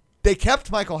 They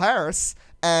kept Michael Harris,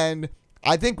 and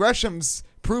I think Gresham's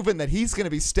proven that he's going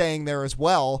to be staying there as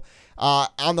well.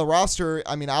 On the roster,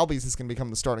 Albies is going to become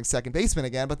the starting second baseman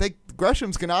again, but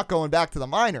Gresham's not going back to the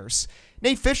minors.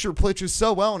 Nate Fisher pitches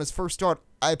so well in his first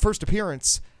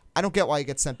appearance. I don't get why he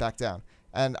gets sent back down.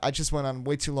 And I just went on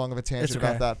way too long of a tangent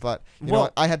about that, but you know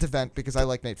what? I had to vent because I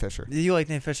like Nate Fisher. You like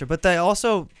Nate Fisher, but their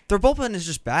bullpen is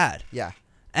just bad. Yeah.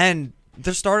 And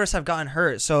their starters have gotten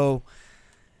hurt, so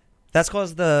that's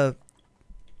caused they've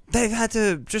had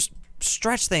to just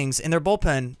stretch things in their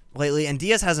bullpen lately, and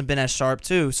Diaz hasn't been as sharp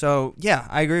too. So yeah,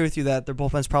 I agree with you that their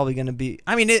bullpen's probably going to be.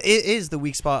 It is the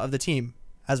weak spot of the team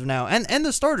as of now, and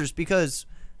the starters, because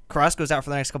Carrasco's out for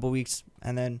the next couple of weeks,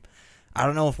 and then I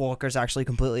don't know if Walker's actually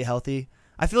completely healthy.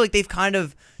 I feel like they've kind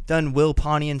of done Will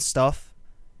Pontian stuff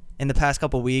in the past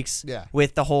couple of weeks,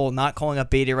 with the whole not calling up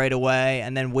Beatty right away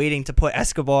and then waiting to put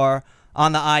Escobar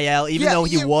on the IL, even though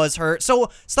he was hurt. So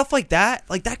stuff like that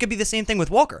could be the same thing with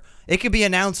Walker. It could be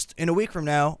announced in a week from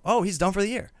now, oh, he's done for the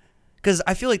year. Because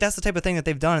I feel like that's the type of thing that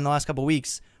they've done in the last couple of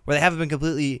weeks, where they haven't been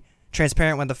completely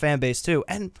transparent with the fan base too.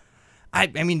 And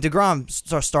DeGrom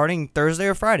starting Thursday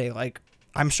or Friday.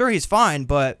 I'm sure he's fine,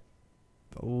 but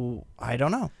I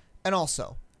don't know. And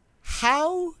also,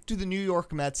 how do the New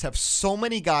York Mets have so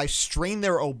many guys strain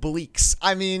their obliques?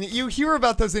 You hear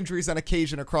about those injuries on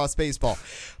occasion across baseball,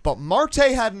 but Marte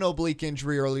had an oblique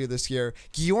injury earlier this year.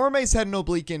 Guillorme's had an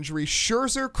oblique injury.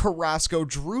 Scherzer, Carrasco,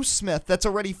 Drew Smith, that's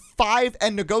already 5,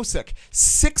 and Nogosek.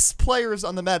 6 players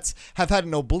on the Mets have had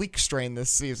an oblique strain this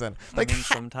season.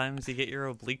 Sometimes you get your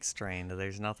oblique strained.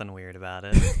 There's nothing weird about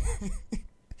it.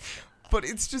 But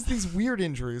it's just these weird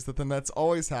injuries that the Mets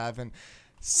always have, and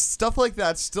stuff like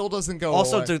that still doesn't go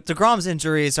also, away. DeGrom's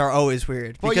injuries are always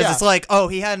weird. Because it's like, oh,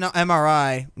 he had an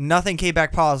MRI, nothing came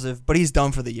back positive, but he's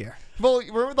done for the year. Well,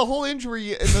 remember the whole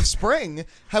injury in the spring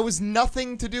was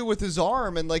nothing to do with his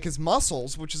arm and his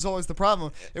muscles, which is always the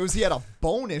problem. It was he had a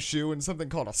bone issue and something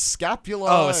called a scapula.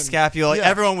 Oh, a scapula. Yeah.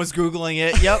 Everyone was Googling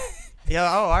it. Yep. Yeah,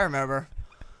 I remember.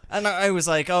 And I was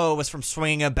like, oh, it was from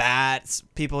swinging a bat.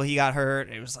 He got hurt.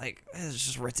 It was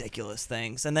just ridiculous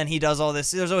things. And then he does all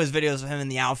this. There's always videos of him in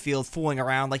the outfield fooling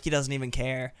around like he doesn't even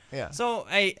care. Yeah. So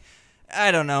I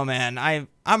don't know, man.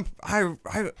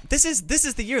 This is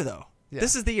the year though. Yeah.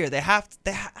 This is the year. They have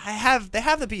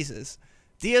the pieces.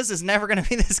 Diaz is never going to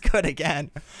be this good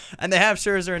again, and they have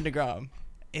Scherzer and DeGrom.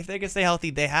 If they can stay healthy,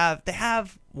 they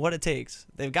have what it takes.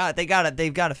 They've got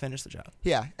to finish the job.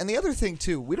 Yeah, and the other thing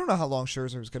too, we don't know how long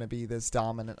Scherzer is going to be this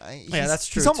dominant. That's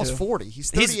true. He's almost 40. He's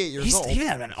 38 years old. He's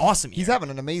having an awesome year. He's having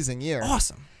an amazing year.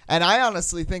 Awesome. And I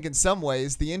honestly think in some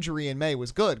ways the injury in May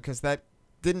was good because that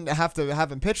didn't have to have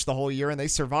him pitch the whole year, and they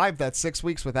survived that 6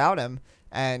 weeks without him.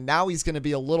 And now he's going to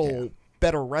be a little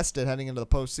better rested heading into the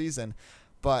postseason.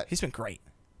 But he's been great.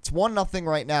 It's 1-0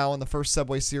 right now in the first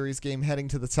Subway Series game, heading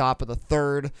to the top of the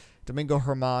third. Domingo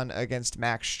Germán against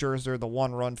Max Scherzer, the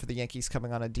 1 run for the Yankees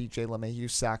coming on a DJ LeMahieu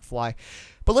sac fly.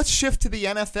 But let's shift to the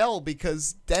NFL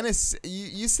because, Dennis,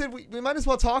 you said we might as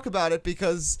well talk about it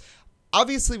because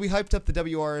obviously we hyped up the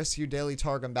WRSU Daily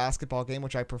Targum basketball game,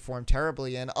 which I performed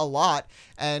terribly in a lot,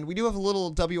 and we do have a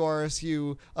little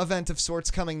WRSU event of sorts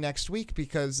coming next week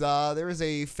because there is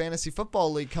a fantasy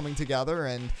football league coming together,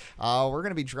 and we're going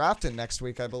to be drafting next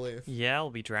week, I believe. Yeah, we'll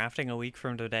be drafting a week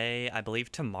from today. I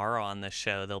believe tomorrow on this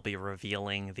show they'll be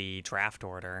revealing the draft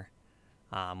order,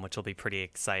 which will be pretty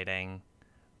exciting.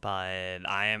 But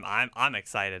I'm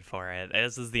excited for it.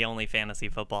 This is the only fantasy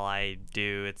football I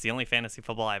do. It's the only fantasy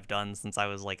football I've done since I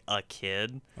was a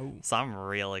kid. Ooh. So I'm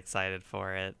real excited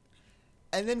for it.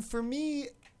 And then for me,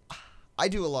 I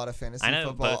do a lot of fantasy football. I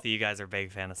know both of you guys are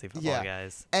big fantasy football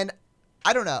guys. And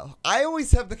I don't know. I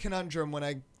always have the conundrum when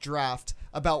I draft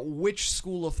about which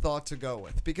school of thought to go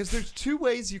with because there's 2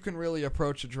 ways you can really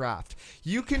approach a draft.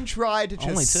 You can try to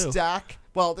just stack.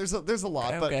 Well, there's a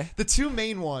lot, but the 2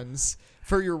 main ones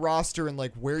for your roster and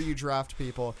where you draft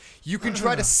people, you can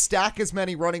try to stack as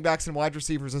many running backs and wide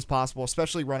receivers as possible,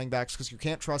 especially running backs because you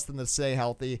can't trust them to stay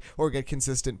healthy or get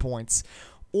consistent points.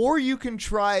 Or you can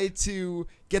try to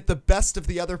get the best of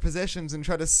the other positions and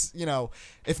try to,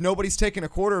 if nobody's taken a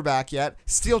quarterback yet,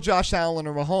 steal Josh Allen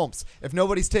or Mahomes. If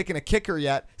nobody's taken a kicker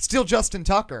yet, steal Justin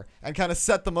Tucker and kind of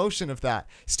set the motion of that.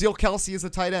 Steal Kelsey as a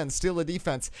tight end, steal a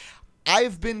defense.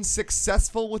 I've been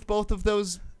successful with both of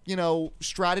those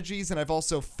strategies, and I've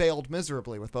also failed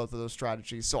miserably with both of those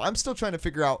strategies. So I'm still trying to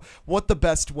figure out what the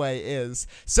best way is.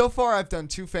 So far, I've done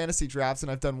 2 fantasy drafts,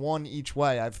 and I've done one each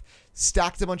way. I've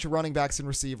stacked a bunch of running backs and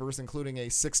receivers, including a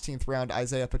 16th round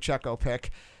Isaiah Pacheco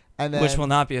pick. And then, which will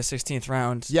not be a 16th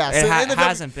round. Yeah, it so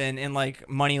hasn't been in like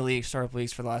money leagues, startup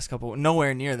leagues for the last couple.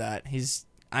 Nowhere near that.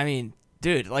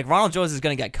 Dude, like Ronald Jones is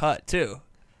gonna get cut too.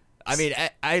 I mean,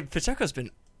 Pacheco's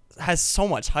has so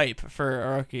much hype for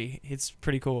a rookie. It's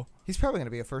pretty cool. He's probably going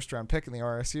to be a first-round pick in the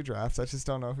RSU draft. I just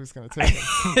don't know who's going to take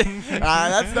him.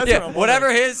 That's yeah,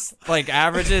 whatever his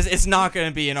average is, it's not going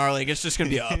to be in our league. It's just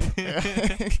going to be up.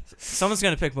 Someone's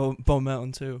going to pick Bo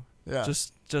Melton too. Yeah.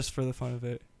 Just for the fun of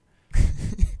it.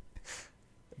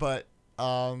 But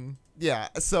yeah,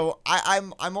 so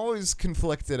I'm always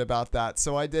conflicted about that.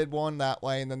 So I did one that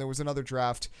way, and then there was another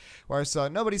draft where I saw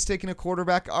nobody's taking a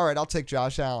quarterback. All right, I'll take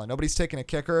Josh Allen. Nobody's taking a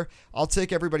kicker. I'll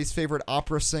take everybody's favorite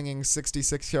opera-singing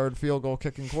 66-yard field goal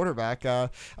kicking quarterback,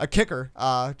 a kicker,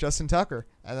 Justin Tucker.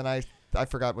 And then I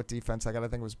forgot what defense I got. I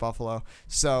think it was Buffalo.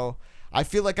 So I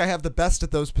feel like I have the best at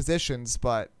those positions,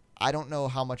 but I don't know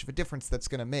how much of a difference that's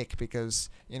going to make because,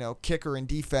 kicker and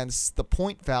defense, the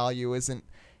point value isn't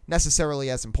necessarily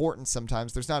as important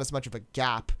sometimes. There's not as much of a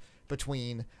gap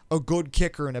between a good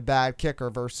kicker and a bad kicker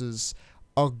versus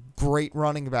a great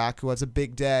running back who has a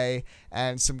big day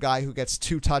and some guy who gets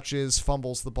 2 touches,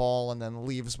 fumbles the ball, and then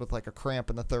leaves with like a cramp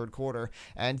in the third quarter.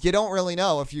 And you don't really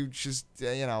know if you just,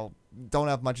 don't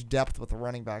have much depth with the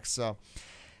running back. So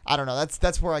I don't know.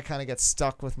 That's where I kind of get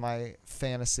stuck with my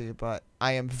fantasy, but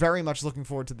I am very much looking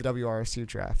forward to the WRSU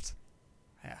draft.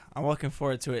 Yeah, I'm looking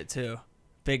forward to it too.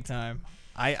 Big time.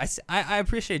 I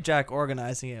appreciate Jack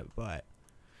organizing it, but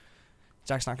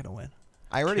Jack's not going to win.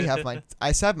 I already have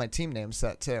my team name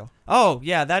set too. Oh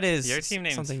yeah, that is your team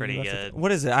name's pretty good.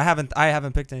 What is it? I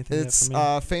haven't picked anything. It's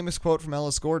a famous quote from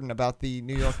Ellis Gordon about the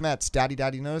New York Mets. Daddy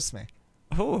noticed me.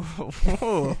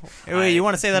 Oh. Wait, you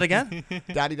want to say that again?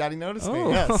 Daddy noticed me.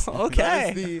 Yes.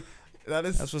 Okay.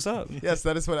 That's what's up. Yes,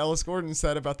 that is what Ellis Gordon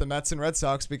said about the Mets and Red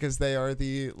Sox because they are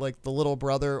the little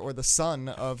brother or the son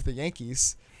of the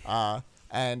Yankees.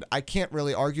 And I can't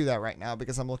really argue that right now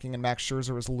because I'm looking and Max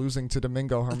Scherzer is losing to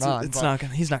Domingo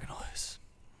Germán. He's not gonna lose.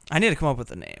 I need to come up with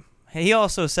a name. He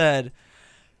also said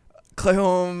Clay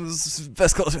Holmes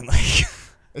best closer in the league.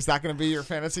 Is that going to be your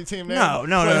fantasy team name? No.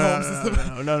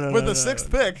 With the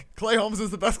 6th pick, Clay Holmes is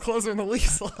the best closer in the league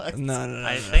select. No.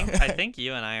 I think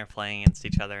you and I are playing against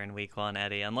each other in week 1,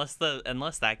 Eddie. Unless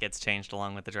that gets changed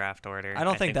along with the draft order. I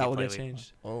don't think that will get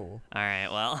changed. Oh. All right.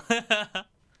 Well.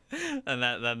 And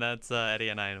that's Eddie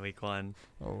and I in week 1.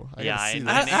 Oh,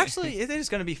 actually, it is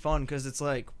going to be fun because it's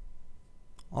like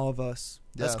all of us.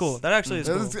 That's cool. That actually is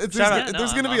cool.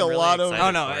 There's going to be a lot of.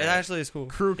 Oh no, it actually is cool.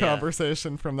 Crew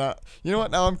conversation from that. You know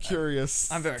what? Now I'm curious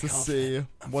to see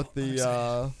what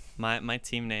the. My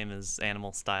team name is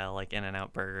Animal Style, like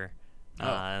In-N-Out Burger,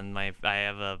 and I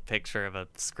have a picture of a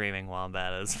screaming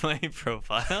wombat as my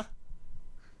profile.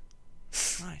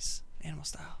 Nice, Animal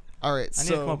Style. All right, I need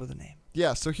to come up with a name.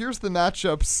 Yeah, so here's the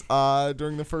matchups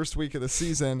during the first week of the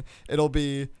season. It'll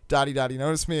be Daddy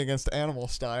Notice Me against Animal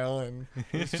Style, and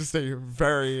it's just a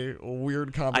very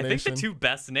weird combination. I think the 2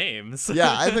 best names.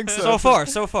 Yeah, I think so.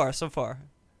 So far.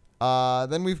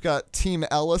 Then we've got Team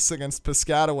Ellis against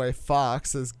Piscataway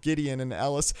Fox as Gideon and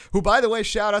Ellis, who, by the way,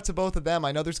 shout out to both of them.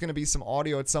 I know there's going to be some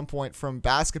audio at some point from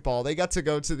basketball. They got to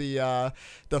go to the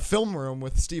film room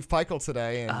with Steve Peichel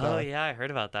today. And, yeah, I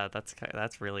heard about that.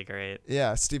 That's really great.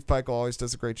 Yeah, Steve Peichel always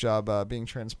does a great job being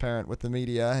transparent with the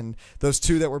media. And those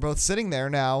 2 that were both sitting there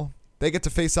now, they get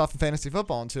to face off in fantasy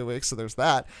football in 2 weeks, so there's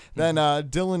that. Then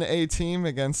Dylan A. Team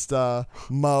against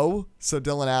Mo. So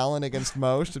Dylan Allen against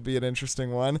Mo should be an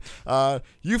interesting one.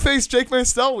 You face Jake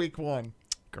Maistel week 1.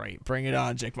 Great. Bring it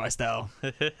on, Jake Maistel.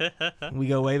 We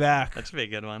go way back. That should be a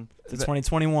good one. To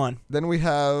 2021. Then we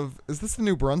have, is this the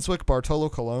New Brunswick Bartolo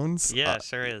Colognes? Yeah,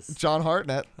 sure is. John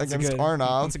Hartnett against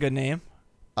Arnav. That's a good name.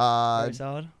 Very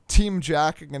solid. Team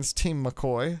Jack against Team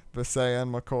McCoy. Visay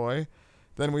and McCoy.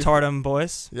 Then we Tardum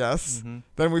boys. Yes. Mm-hmm.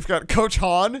 Then we've got Coach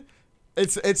Hahn.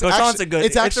 It's a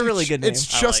really good name. It's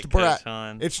just Brett.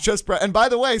 It's just Brett. And by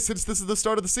the way, since this is the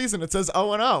start of the season, it says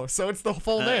 0-0, so it's the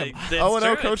full name.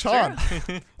 0-0 Coach Hahn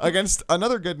against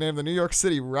another good name, the New York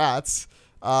City Rats,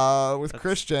 with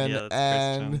Christian,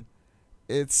 and Christian.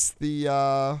 It's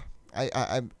the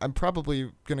I'm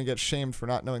probably gonna get shamed for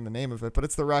not knowing the name of it, but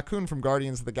it's the raccoon from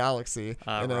Guardians of the Galaxy.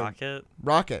 Rocket.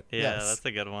 Rocket. Yeah, yes. that's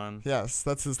a good one. Yes,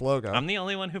 that's his logo. I'm the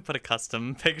only one who put a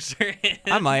custom picture in.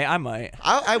 I might.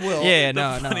 I will. Yeah,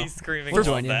 The no. funny screaming We're about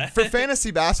joining you. that. For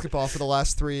fantasy basketball for the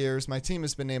last 3 years, my team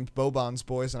has been named Boban's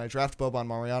Boys, and I draft Boban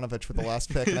Marjanovic with the last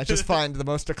pick, and I just find the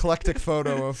most eclectic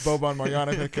photo of Boban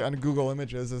Marjanovic on Google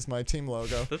Images as my team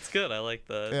logo. That's good. I like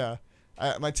that. Yeah.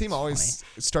 My team always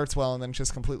starts well and then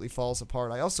just completely falls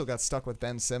apart. I also got stuck with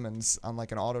Ben Simmons on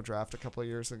like an auto draft a couple of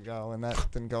years ago, and that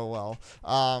didn't go well.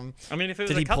 I mean, if it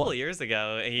was a couple of years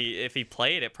ago, if he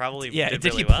played, it probably did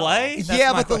really he well. play? That's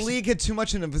Yeah, my but question. the league had too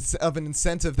much of an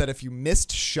incentive that if you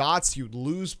missed shots, you'd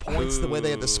lose points the way they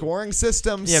had the scoring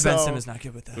system. Yeah, Ben so- Simmons not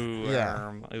good with that.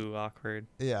 Ooh, awkward.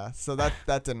 Yeah, so that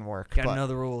didn't work. Gotta but- know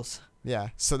the rules. Yeah,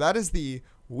 so that is the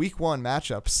Week 1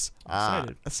 matchups. I'm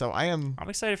excited. So I'm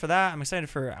excited for that. I'm excited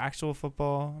for actual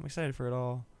football. I'm excited for it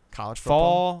all. college football.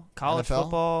 Fall, college NFL?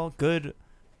 football, good,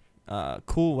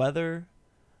 cool weather,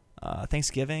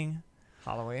 Thanksgiving,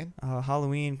 Halloween.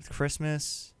 Halloween,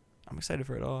 Christmas. I'm excited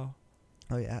for it all.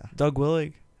 Oh yeah. Doug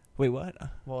Willig. Wait, what?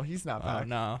 Well, he's not Oh, back.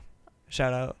 no.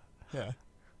 Shout out. Yeah.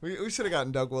 We should have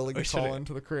gotten Doug Willig We to call shoulda.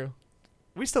 into the crew.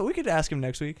 We could ask him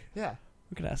next week. Yeah.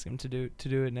 We could ask him to do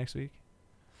it next week.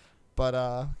 But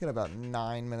we got about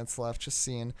 9 minutes left, just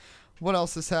seeing what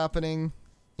else is happening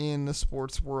in the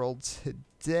sports world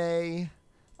today.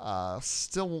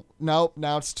 Still, nope.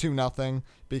 Now it's 2-0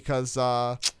 because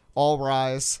All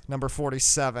Rise number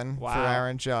 47 for Wow.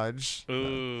 Aaron Judge.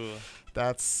 Ooh.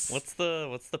 That's What's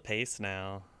the pace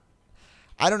now?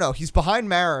 I don't know. He's behind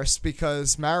Maris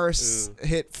because Maris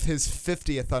hit his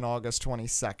 50th on August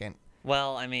 22nd.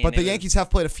 Well, I mean, But the Yankees have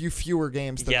played a few fewer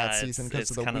games than yeah, that season because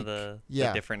of the kind week. of the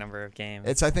Yeah. different number of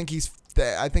games. I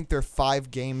think they're 5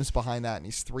 games behind that, and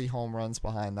he's 3 home runs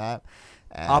behind that.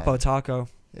 And Oppo Taco.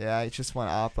 Yeah, he just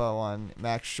went Oppo on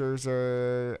Max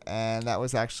Scherzer, and that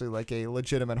was actually like a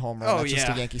legitimate home run, Oh, not just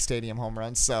a yeah. Yankee Stadium home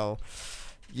run. So,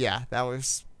 yeah,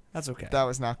 That's okay. that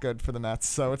was not good for the Mets.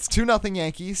 So it's 2-0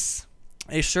 Yankees.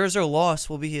 A Scherzer loss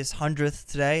will be his 100th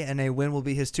today, and a win will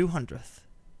be his 200th.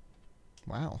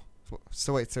 Wow.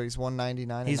 So wait, so he's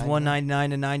 199. He's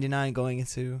 199 and 99 going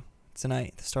into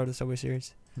tonight, the start of the Subway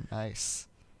Series. Nice.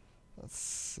 Let's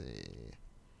see.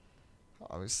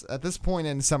 At this point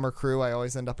in Summer Crew, I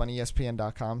always end up on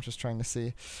ESPN.com just trying to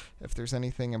see if there's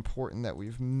anything important that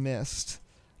we've missed.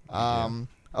 Tom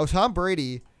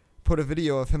Brady put a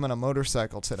video of him on a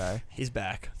motorcycle today. He's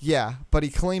back. Yeah, but he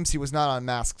claims he was not on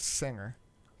Masked Singer.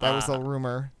 That was a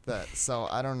rumor. So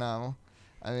I don't know.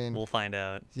 I mean, We'll find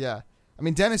out. yeah. I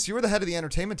mean, Dennis, you were the head of the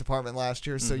entertainment department last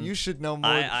year, so you should know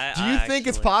more. Do you think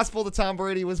it's actually- possible that Tom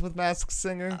Brady was with Masked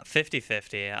Singer?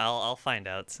 50-50. I'll find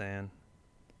out soon.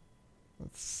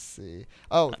 Let's see.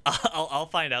 Oh, I'll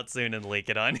find out soon and leak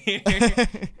it on here.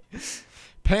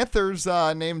 Panthers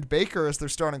named Baker as their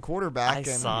starting quarterback. I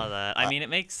saw that. I mean, it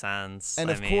makes sense. and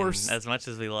I of mean, course- as much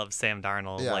as we love Sam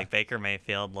Darnold, Yeah. like Baker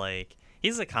Mayfield, like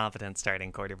he's a competent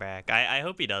starting quarterback. I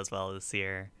hope he does well this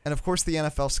year. And of course, the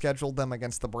NFL scheduled them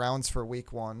against the Browns for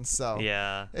Week 1. So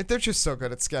Yeah. they're just so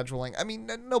good at scheduling. I mean,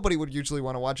 nobody would usually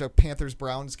want to watch a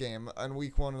Panthers-Browns game on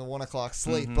Week 1 in the 1 o'clock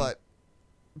slate, but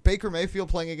Baker Mayfield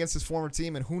playing against his former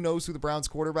team, and who knows who the Browns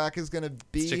quarterback is going to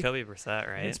be. It's Jacoby Brissett,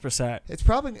 right? It's Brissett. It's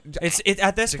probably.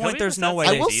 At this Jacoby point, there's no Brissett's way.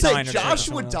 I they will say sign or trade Joshua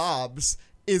someone else. Dobbs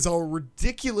is a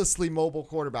ridiculously mobile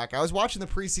quarterback. I was watching the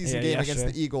preseason game against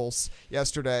the Eagles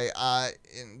yesterday.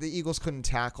 And the Eagles couldn't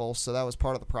tackle, so that was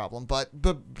part of the problem. But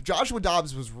Joshua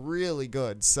Dobbs was really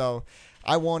good, so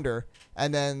I wonder.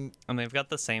 And then And they've got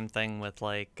the same thing with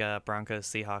like Broncos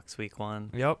Seahawks Week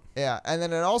 1. Yep. yeah, and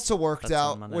then it also worked That's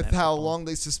on out Monday with Night how Football. long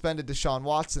they suspended Deshaun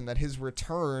Watson that his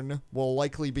return will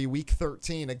likely be Week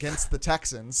 13 against the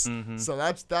Texans. So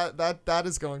that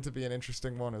is going to be an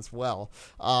interesting one as well.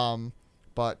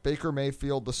 But Baker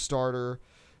Mayfield, the starter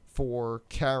for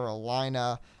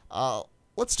Carolina.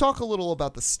 Let's talk a little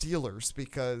about the Steelers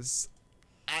because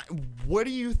what do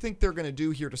you think they're going to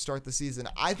do here to start the season?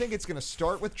 I think it's going to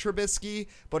start with Trubisky,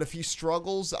 but if he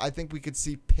struggles, I think we could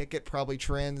see Pickett probably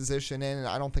transition in, and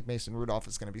I don't think Mason Rudolph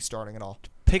is going to be starting at all.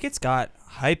 Pickett's got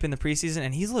hype in the preseason,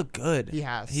 and he's looked good. He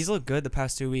has. He's looked good the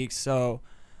past 2 weeks. So,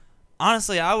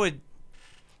 honestly, I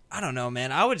don't know,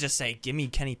 man. I would just say give me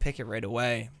Kenny Pickett right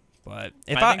away. But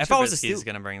if I was a Trubisky's Steelers,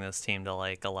 going to bring this team to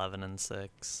like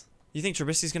 11-6. you think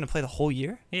Trubisky's going to play the whole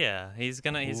year? Yeah, he's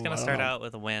gonna I don't start know. out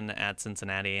with a win at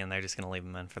Cincinnati, and they're just gonna leave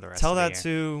him in for the rest Tell of the that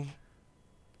year. to.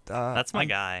 That's my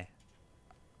guy.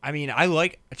 I mean, I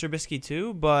like Trubisky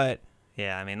too, but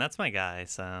Yeah, I mean that's my guy.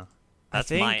 So that's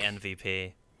think- my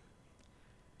MVP.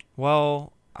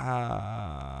 well,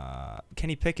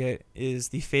 Kenny Pickett is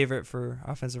the favorite for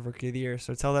Offensive Rookie of the Year,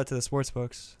 so tell that to the sports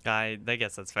books. I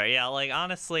guess that's fair. Yeah, like,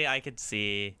 honestly, I could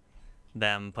see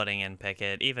them putting in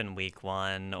Pickett even week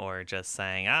 1, or just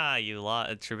saying,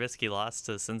 Trubisky lost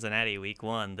to Cincinnati week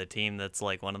 1, the team that's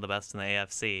like one of the best in the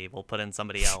AFC. We'll put in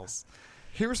somebody else.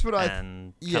 Here's what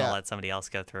and kind of let somebody else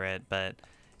go through it. But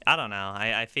I don't know.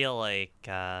 I feel like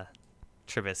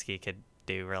Trubisky could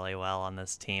do really well on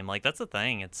this team. Like, that's the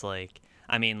thing. It's like,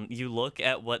 I mean, you look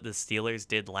at what the Steelers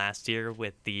did last year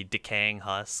with the decaying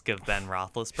husk of Ben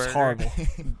Roethlisberger. It's horrible.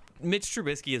 Mitch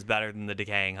Trubisky is better than the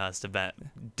decaying husk of Ben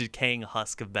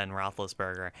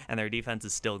Roethlisberger, and their defense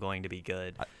is still going to be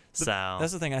good. So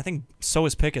that's the thing. I think so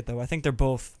is Pickett, though. I think they're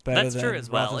both better. That's than true as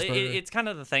well. Roethlisberger. It's kind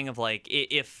of the thing of, like,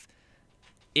 if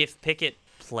Pickett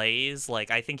plays,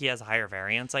 like, I think he has a higher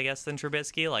variance, I guess, than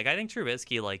Trubisky. Like, I think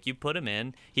Trubisky, like, you put him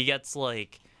in, he gets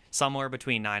like somewhere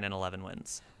between 9 and 11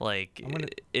 wins. Like,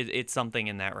 it's something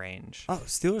in that range. Oh,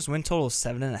 Steelers win total is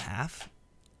 7.5.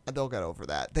 They'll get over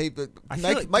that.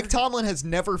 Mike Like Tomlin has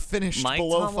never finished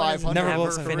below 500.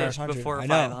 Never finished 500. before I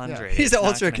know. 500. Yeah. He's the It's not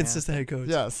ultra gonna consistent head coach.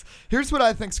 Yes. Here's what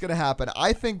I think's going to happen.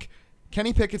 I think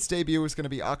Kenny Pickett's debut is going to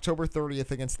be October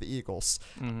 30th against the Eagles.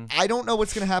 Mm-hmm. I don't know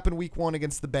what's going to happen week 1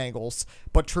 against the Bengals,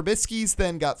 but Trubisky's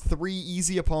then got 3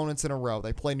 easy opponents in a row.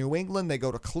 They play New England, they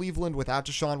go to Cleveland without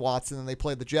Deshaun Watson, and they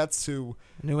play the Jets, who...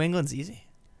 New England's easy.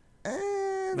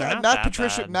 not Matt that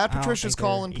Patricia. bad. Matt I don't Patricia's think they're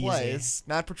calling easy. plays.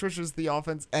 Matt Patricia's the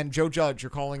offense, and Joe Judge are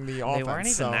calling the offense. They weren't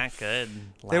even that good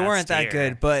They weren't that year.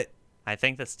 good, but I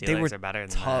think the they were Steelers are better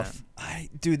than tough.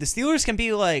 Dude, the Steelers can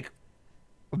be like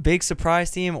a big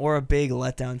surprise team or a big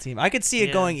letdown team. I could see it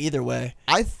Yeah. going either way.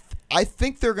 I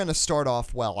think they're going to start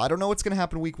off well. I don't know what's going to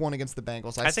happen week 1 against the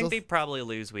Bengals. I think they'd probably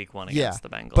lose week 1 Yeah, against the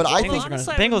Bengals. but I Well, think-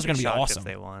 honestly, Bengals I are wouldn't gonna be shocked awesome. if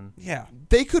they won. Yeah.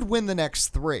 they could win the next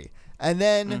 3, and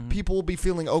then people will be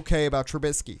feeling okay about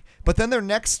Trubisky. But then their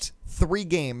next 3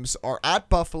 games are at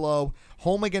Buffalo,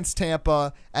 home against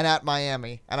Tampa, and at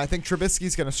Miami. And I think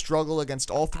Trubisky's going to struggle against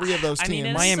all 3 of those teams. I mean,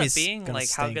 it Miami's ends up being gonna like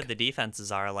how stink. good the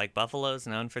defenses are. Like, Buffalo's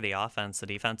known for the offense. The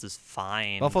defense is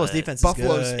fine. Buffalo's but defense is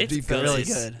Buffalo's good. It's defense good. really is-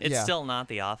 good. It's Yeah. still not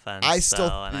the offense.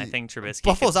 and I think Trubisky.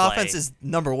 Buffalo's could play. offense is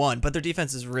number 1, but their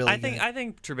defense is really good. I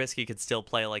think Trubisky could still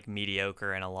play like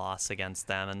mediocre in a loss against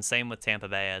them, and same with Tampa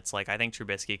Bay. It's like I think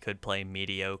Trubisky could play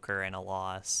mediocre in a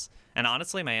loss. And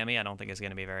honestly, Miami, I don't think is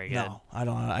going to be very good. No, I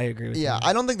don't. I agree with you. Yeah,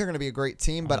 I don't think they're going to be a great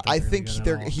team, but I think think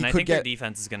they're gonna be good at all. he And I could think their get.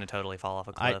 defense is going to totally fall off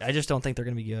a cliff. I just don't think they're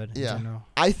going to be good. in Yeah, general.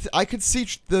 I could see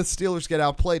the Steelers get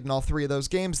outplayed in all 3 of those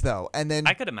games, though, and then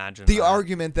I could imagine the that.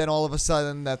 argument then all of a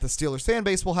sudden that the Steelers fan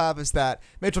base will have is that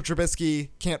Mitchell Trubisky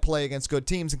can't play against good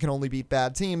teams and can only beat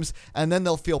bad teams, and then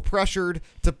they'll feel pressured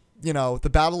to, the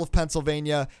Battle of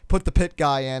Pennsylvania, put the Pitt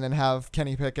guy in and have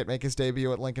Kenny Pickett make his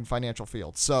debut at Lincoln Financial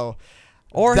Field. So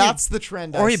that's the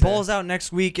trend. Or I he say. bowls out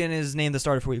next week and is named the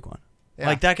starter for week 1. Yeah.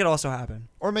 Like, that could also happen.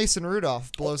 Or Mason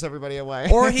Rudolph blows everybody away.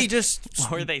 Or he just...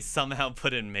 Or they somehow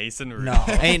put in Mason No, Rudolph.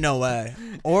 ain't no way.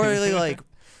 Or really, like,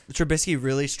 Trubisky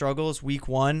really struggles week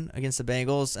 1 against the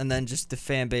Bengals, and then just the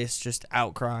fan base just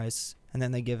outcries, and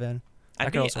then they give in.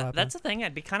 That could also happen. That's the thing.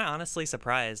 I'd be kind of honestly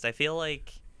surprised. I feel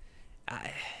like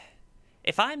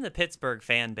if I'm the Pittsburgh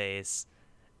fan base,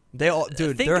 Dude,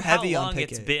 think they're of how heavy on long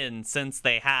Pickett. it's been since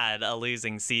they had a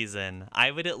losing season. I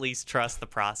would at least trust the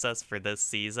process for this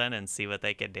season and see what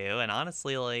they could do. And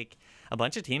honestly, like, a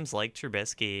bunch of teams like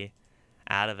Trubisky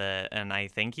out of it, and I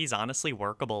think he's honestly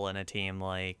workable in a team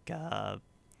like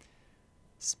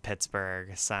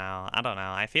Pittsburgh. So I don't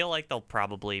know. I feel like they'll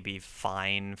probably be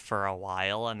fine for a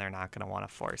while, and they're not going to want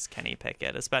to force Kenny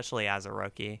Pickett, especially as a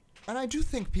rookie. And I do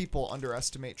think people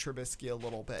underestimate Trubisky a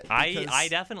little bit. I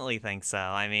definitely think so.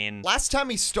 I mean, last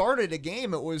time he started a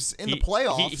game, it was in the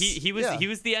playoffs. He was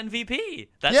the MVP.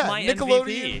 That's yeah, my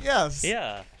Nickelodeon, MVP. Yes.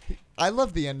 Yeah. I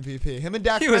love the MVP. Him and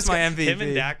Dak He was Prescott. my MVP. Him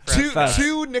and Dak Two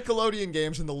Prescott. Nickelodeon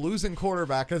games, and the losing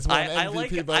quarterback has won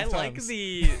MVP both I times. like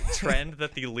the trend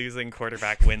that the losing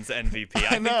quarterback wins MVP.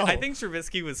 I think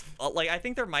Trubisky was like, I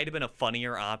think there might have been a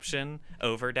funnier option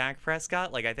over Dak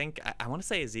Prescott. Like, I want to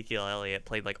say Ezekiel Elliott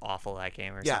played like awful that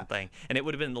game or something, and it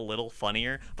would have been a little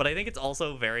funnier. But I think it's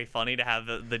also very funny to have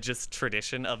the just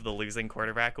tradition of the losing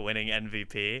quarterback winning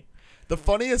MVP. The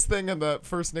funniest thing in the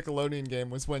first Nickelodeon game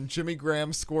was when Jimmy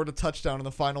Graham scored a touchdown in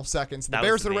the final seconds. The That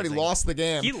Bears was had already amazing. lost the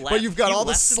game, He but you've got he all the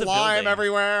left the slime building.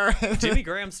 everywhere. Jimmy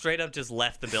Graham straight up just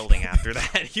left the building after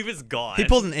that. He was gone. He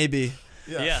pulled an AB.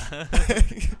 Yeah.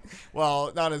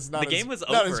 Well, not as The game was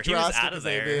not over. as He was drastic out of as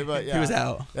there. AB, but yeah. He was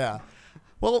out. Yeah.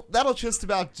 Well, that'll just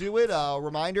about do it.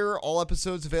 Reminder, all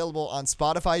episodes available on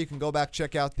Spotify. You can go back,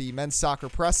 check out the men's soccer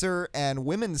presser and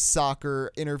women's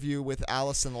soccer interview with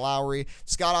Allison Lowry.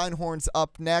 Scott Einhorn's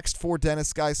up next for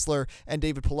Dennis Geissler and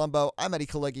David Palumbo. I'm Eddie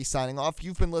Kalegi signing off.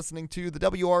 You've been listening to the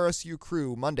WRSU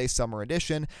Crew Monday Summer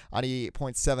Edition on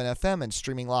 88.7 FM and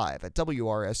streaming live at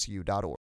WRSU.org.